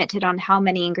very limited on how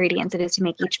many ingredients it is to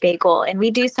make each bagel. And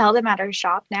we do sell them at our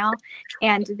shop now,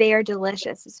 and they are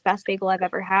delicious. It's the best bagel I've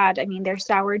ever had. I mean, they're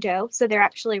sourdough, so they're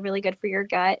actually really good for your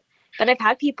gut. But I've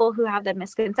had people who have the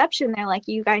misconception. They're like,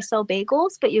 you guys sell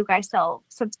bagels, but you guys sell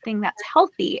something that's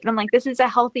healthy. And I'm like, this is a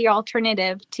healthier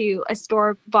alternative to a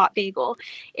store-bought bagel.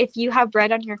 If you have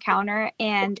bread on your counter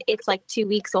and it's like 2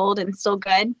 weeks old and still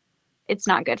good, it's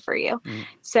not good for you.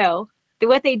 So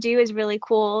what they do is really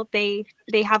cool. They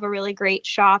have a really great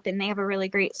shop, and they have a really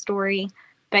great story.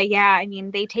 But yeah, I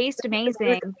mean, they taste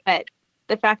amazing, but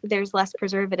the fact that there's less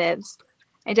preservatives,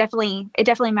 it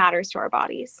definitely matters to our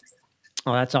bodies.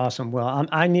 Oh, that's awesome. Well,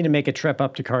 I need to make a trip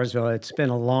up to Carsville. It's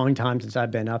been a long time since I've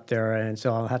been up there, and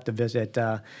so I'll have to visit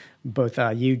both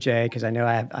you, Jay, because I know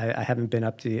I haven't been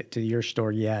up to your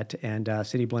store yet, and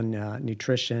City Blend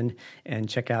Nutrition, and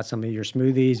check out some of your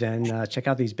smoothies, and check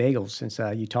out these bagels since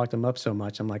you talked them up so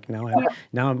much. I'm like, now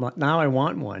I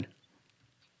want one.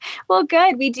 Well,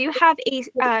 good. We do have a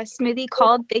smoothie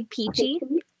called Big Peachy.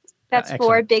 That's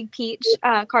for Big Peach,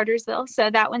 Cartersville.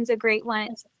 So that one's a great one.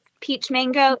 It's peach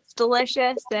mango. It's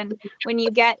delicious. And when you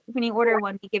order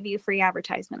one, we give you a free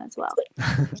advertisement as well.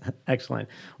 Excellent.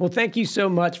 Well, thank you so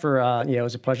much for, it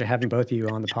was a pleasure having both of you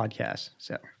on the podcast.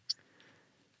 So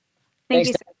thank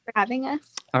you so much for having us.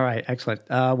 All right. Excellent.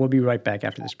 We'll be right back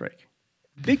after this break.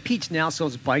 Big Peach now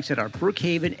sells bikes at our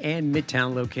Brookhaven and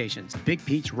Midtown locations. Big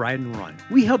Peach Ride and Run.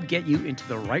 We help get you into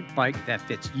the right bike that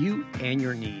fits you and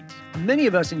your needs. Many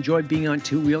of us enjoy being on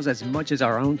two wheels as much as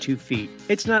our own 2 feet.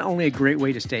 It's not only a great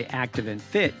way to stay active and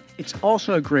fit, it's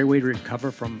also a great way to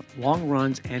recover from long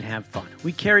runs and have fun.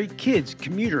 We carry kids,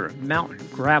 commuter, mountain,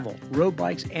 gravel, road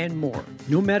bikes, and more.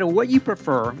 No matter what you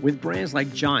prefer, with brands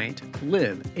like Giant,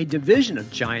 Live, a division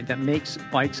of Giant that makes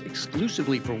bikes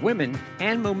exclusively for women,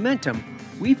 and Momentum,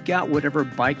 we've got whatever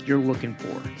bike you're looking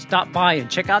for. Stop by and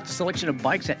check out the selection of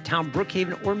bikes at Town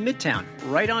Brookhaven or Midtown,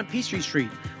 right on Peachtree Street,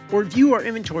 or view our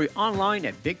inventory online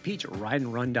at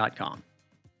bigpeachrideandrun.com.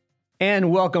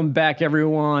 And welcome back,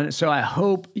 everyone. So I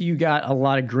hope you got a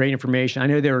lot of great information. I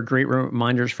know there were great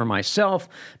reminders for myself,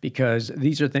 because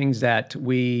these are things that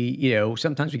we,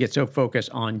 sometimes we get so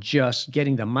focused on just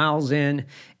getting the miles in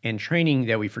and training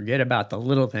that we forget about the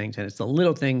little things. And it's the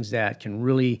little things that can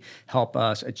really help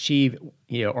us achieve,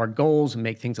 our goals and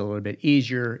make things a little bit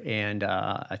easier. And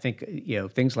I think,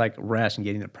 things like rest and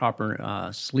getting the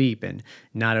proper sleep and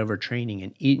not overtraining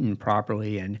and eating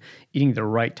properly and eating the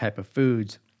right type of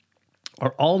foods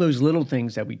are all those little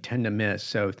things that we tend to miss.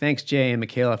 So thanks, Jay and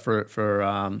Mikayla,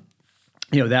 for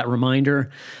that reminder.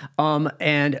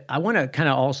 And I want to kind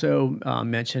of also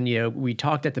mention, we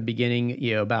talked at the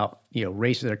beginning, about,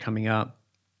 races that are coming up.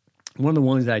 One of the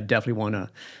ones that I definitely want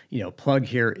to, plug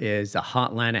here is the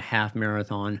Hotlanta Half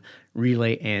Marathon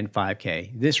Relay and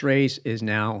 5K. This race is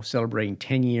now celebrating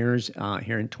 10 years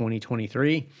here in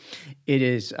 2023. It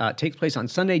is takes place on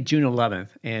Sunday, June 11th,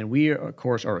 and we, of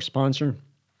course, are a sponsor.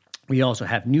 We also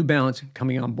have New Balance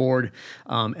coming on board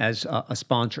as a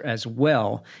sponsor as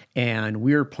well. And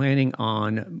we're planning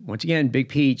on, once again, Big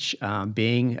Peach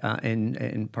being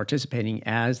and participating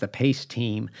as the pace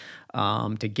team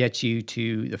to get you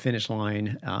to the finish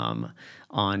line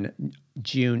on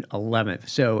June 11th.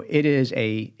 So it's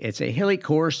a hilly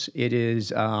course. It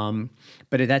is,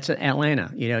 but that's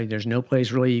Atlanta. There's no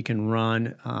place really you can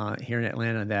run here in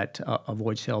Atlanta that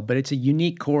avoids hill. But it's a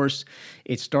unique course.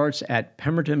 It starts at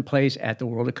Pemberton Place at the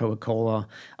World of Coca-Cola.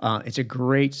 It's a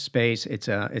great space. It's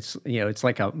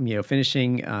like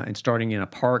finishing and starting in a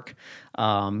park.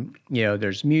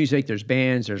 There's music, there's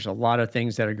bands, there's a lot of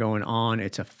things that are going on.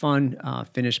 It's a fun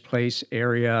finish place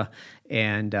area.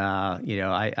 And,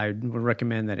 I would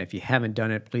recommend that if you haven't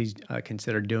done it, please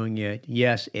consider doing it.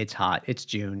 Yes, it's hot. It's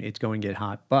June. It's going to get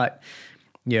hot. But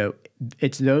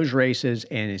it's those races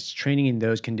and it's training in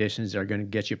those conditions that are going to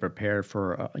get you prepared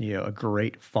for a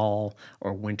great fall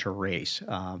or winter race.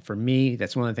 For me,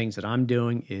 that's one of the things that I'm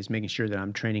doing is making sure that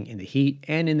I'm training in the heat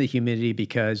and in the humidity,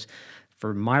 because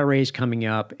for my race coming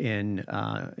up in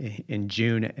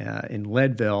June in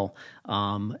Leadville,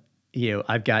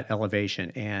 I've got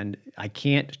elevation, and I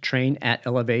can't train at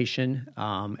elevation,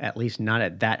 at least not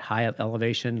at that high of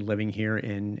elevation, living here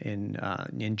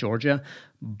in Georgia,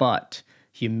 but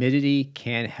humidity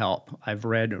can help. I've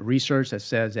read research that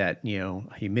says that,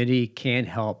 humidity can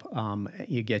help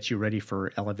get you ready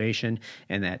for elevation,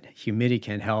 and that humidity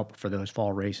can help for those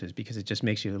fall races because it just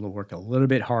makes you work a little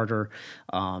bit harder.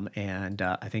 And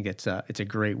I think it's a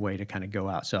great way to kind of go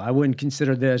out. So I wouldn't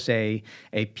consider this a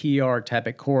PR type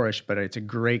of course, but it's a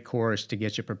great course to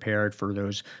get you prepared for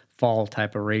those fall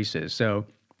type of races. So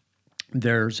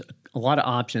there's a lot of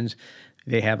options.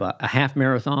 They have a half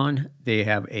marathon, they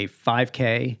have a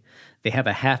 5K, they have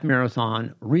a half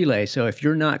marathon relay. So if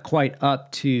you're not quite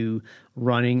up to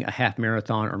running a half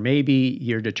marathon, or maybe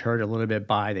you're deterred a little bit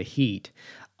by the heat,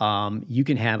 you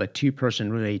can have a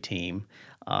 2-person relay team.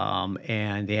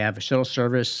 And they have a shuttle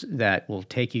service that will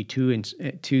take you to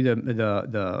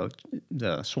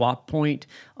the swap point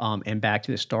and back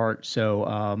to the start.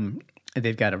 So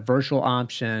they've got a virtual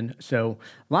option. So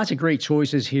lots of great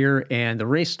choices here. And the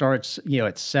race starts,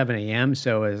 at 7 a.m.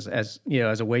 So as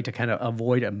a way to kind of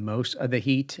avoid most of the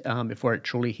heat before it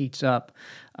truly heats up.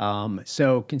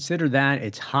 So consider that.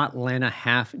 It's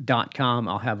hotlantahalf.com.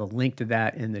 I'll have a link to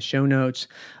that in the show notes.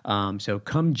 So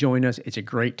come join us. It's a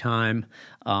great time.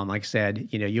 Like I said,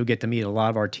 you'll get to meet a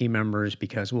lot of our team members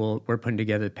because we're putting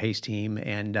together the pace team,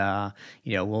 and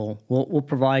we'll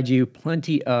provide you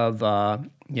plenty of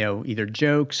either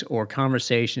jokes or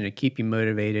conversation to keep you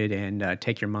motivated and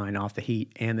take your mind off the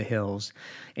heat and the hills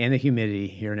and the humidity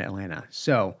here in Atlanta.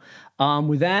 So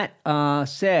with that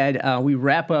said, we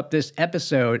wrap up this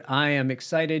episode. I am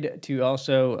excited to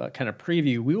also kind of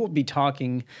preview. We will be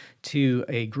talking to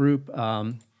a group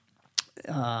here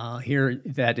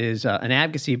that is an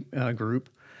advocacy group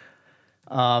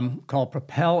called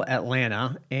Propel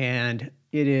Atlanta, and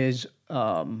it is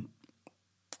a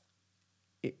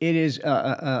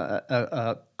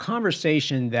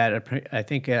conversation that I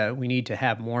think we need to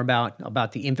have more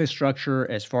about the infrastructure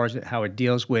as far as how it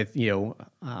deals with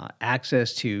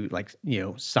access to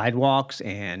sidewalks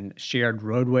and shared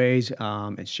roadways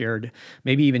and shared,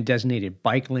 maybe even designated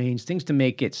bike lanes, things to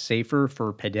make it safer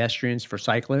for pedestrians, for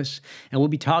cyclists. And we'll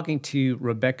be talking to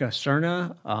Rebecca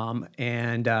Cerna,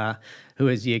 and who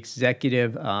is the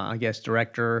executive,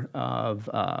 director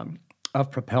of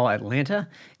Propel Atlanta,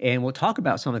 and we'll talk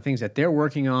about some of the things that they're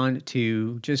working on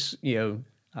to just,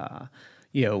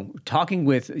 talking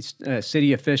with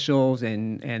city officials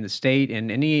and the state and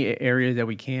any area that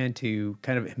we can to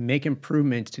kind of make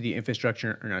improvements to the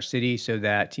infrastructure in our city, so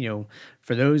that,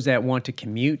 for those that want to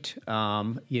commute,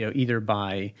 either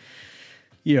by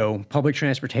public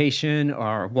transportation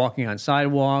or walking on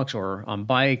sidewalks or on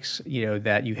bikes,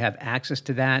 that you have access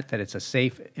to that it's a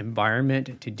safe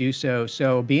environment to do so. So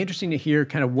it'll be interesting to hear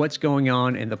kind of what's going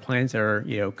on and the plans that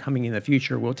are, coming in the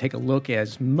future. We'll take a look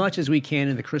as much as we can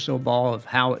in the crystal ball of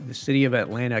how the city of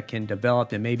Atlanta can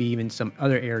develop, and maybe even some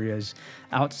other areas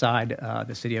outside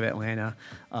the city of Atlanta,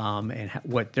 and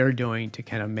what they're doing to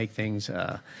kind of make things,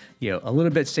 a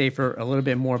little bit safer, a little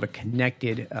bit more of a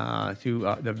connected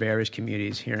through the various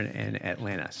communities here in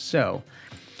Atlanta. So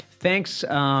thanks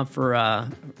for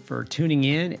tuning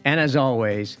in. And as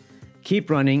always, keep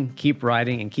running, keep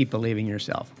riding, and keep believing in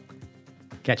yourself.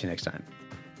 Catch you next time.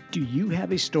 Do you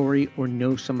have a story or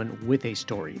know someone with a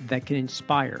story that can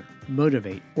inspire,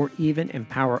 motivate, or even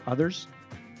empower others?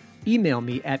 Email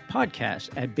me at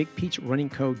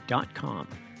podcast@bigpeachrunningco.com.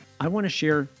 I want to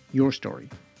share your story.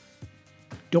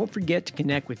 Don't forget to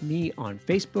connect with me on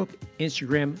Facebook,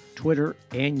 Instagram, Twitter,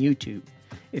 and YouTube.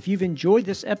 If you've enjoyed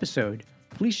this episode,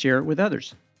 please share it with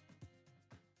others.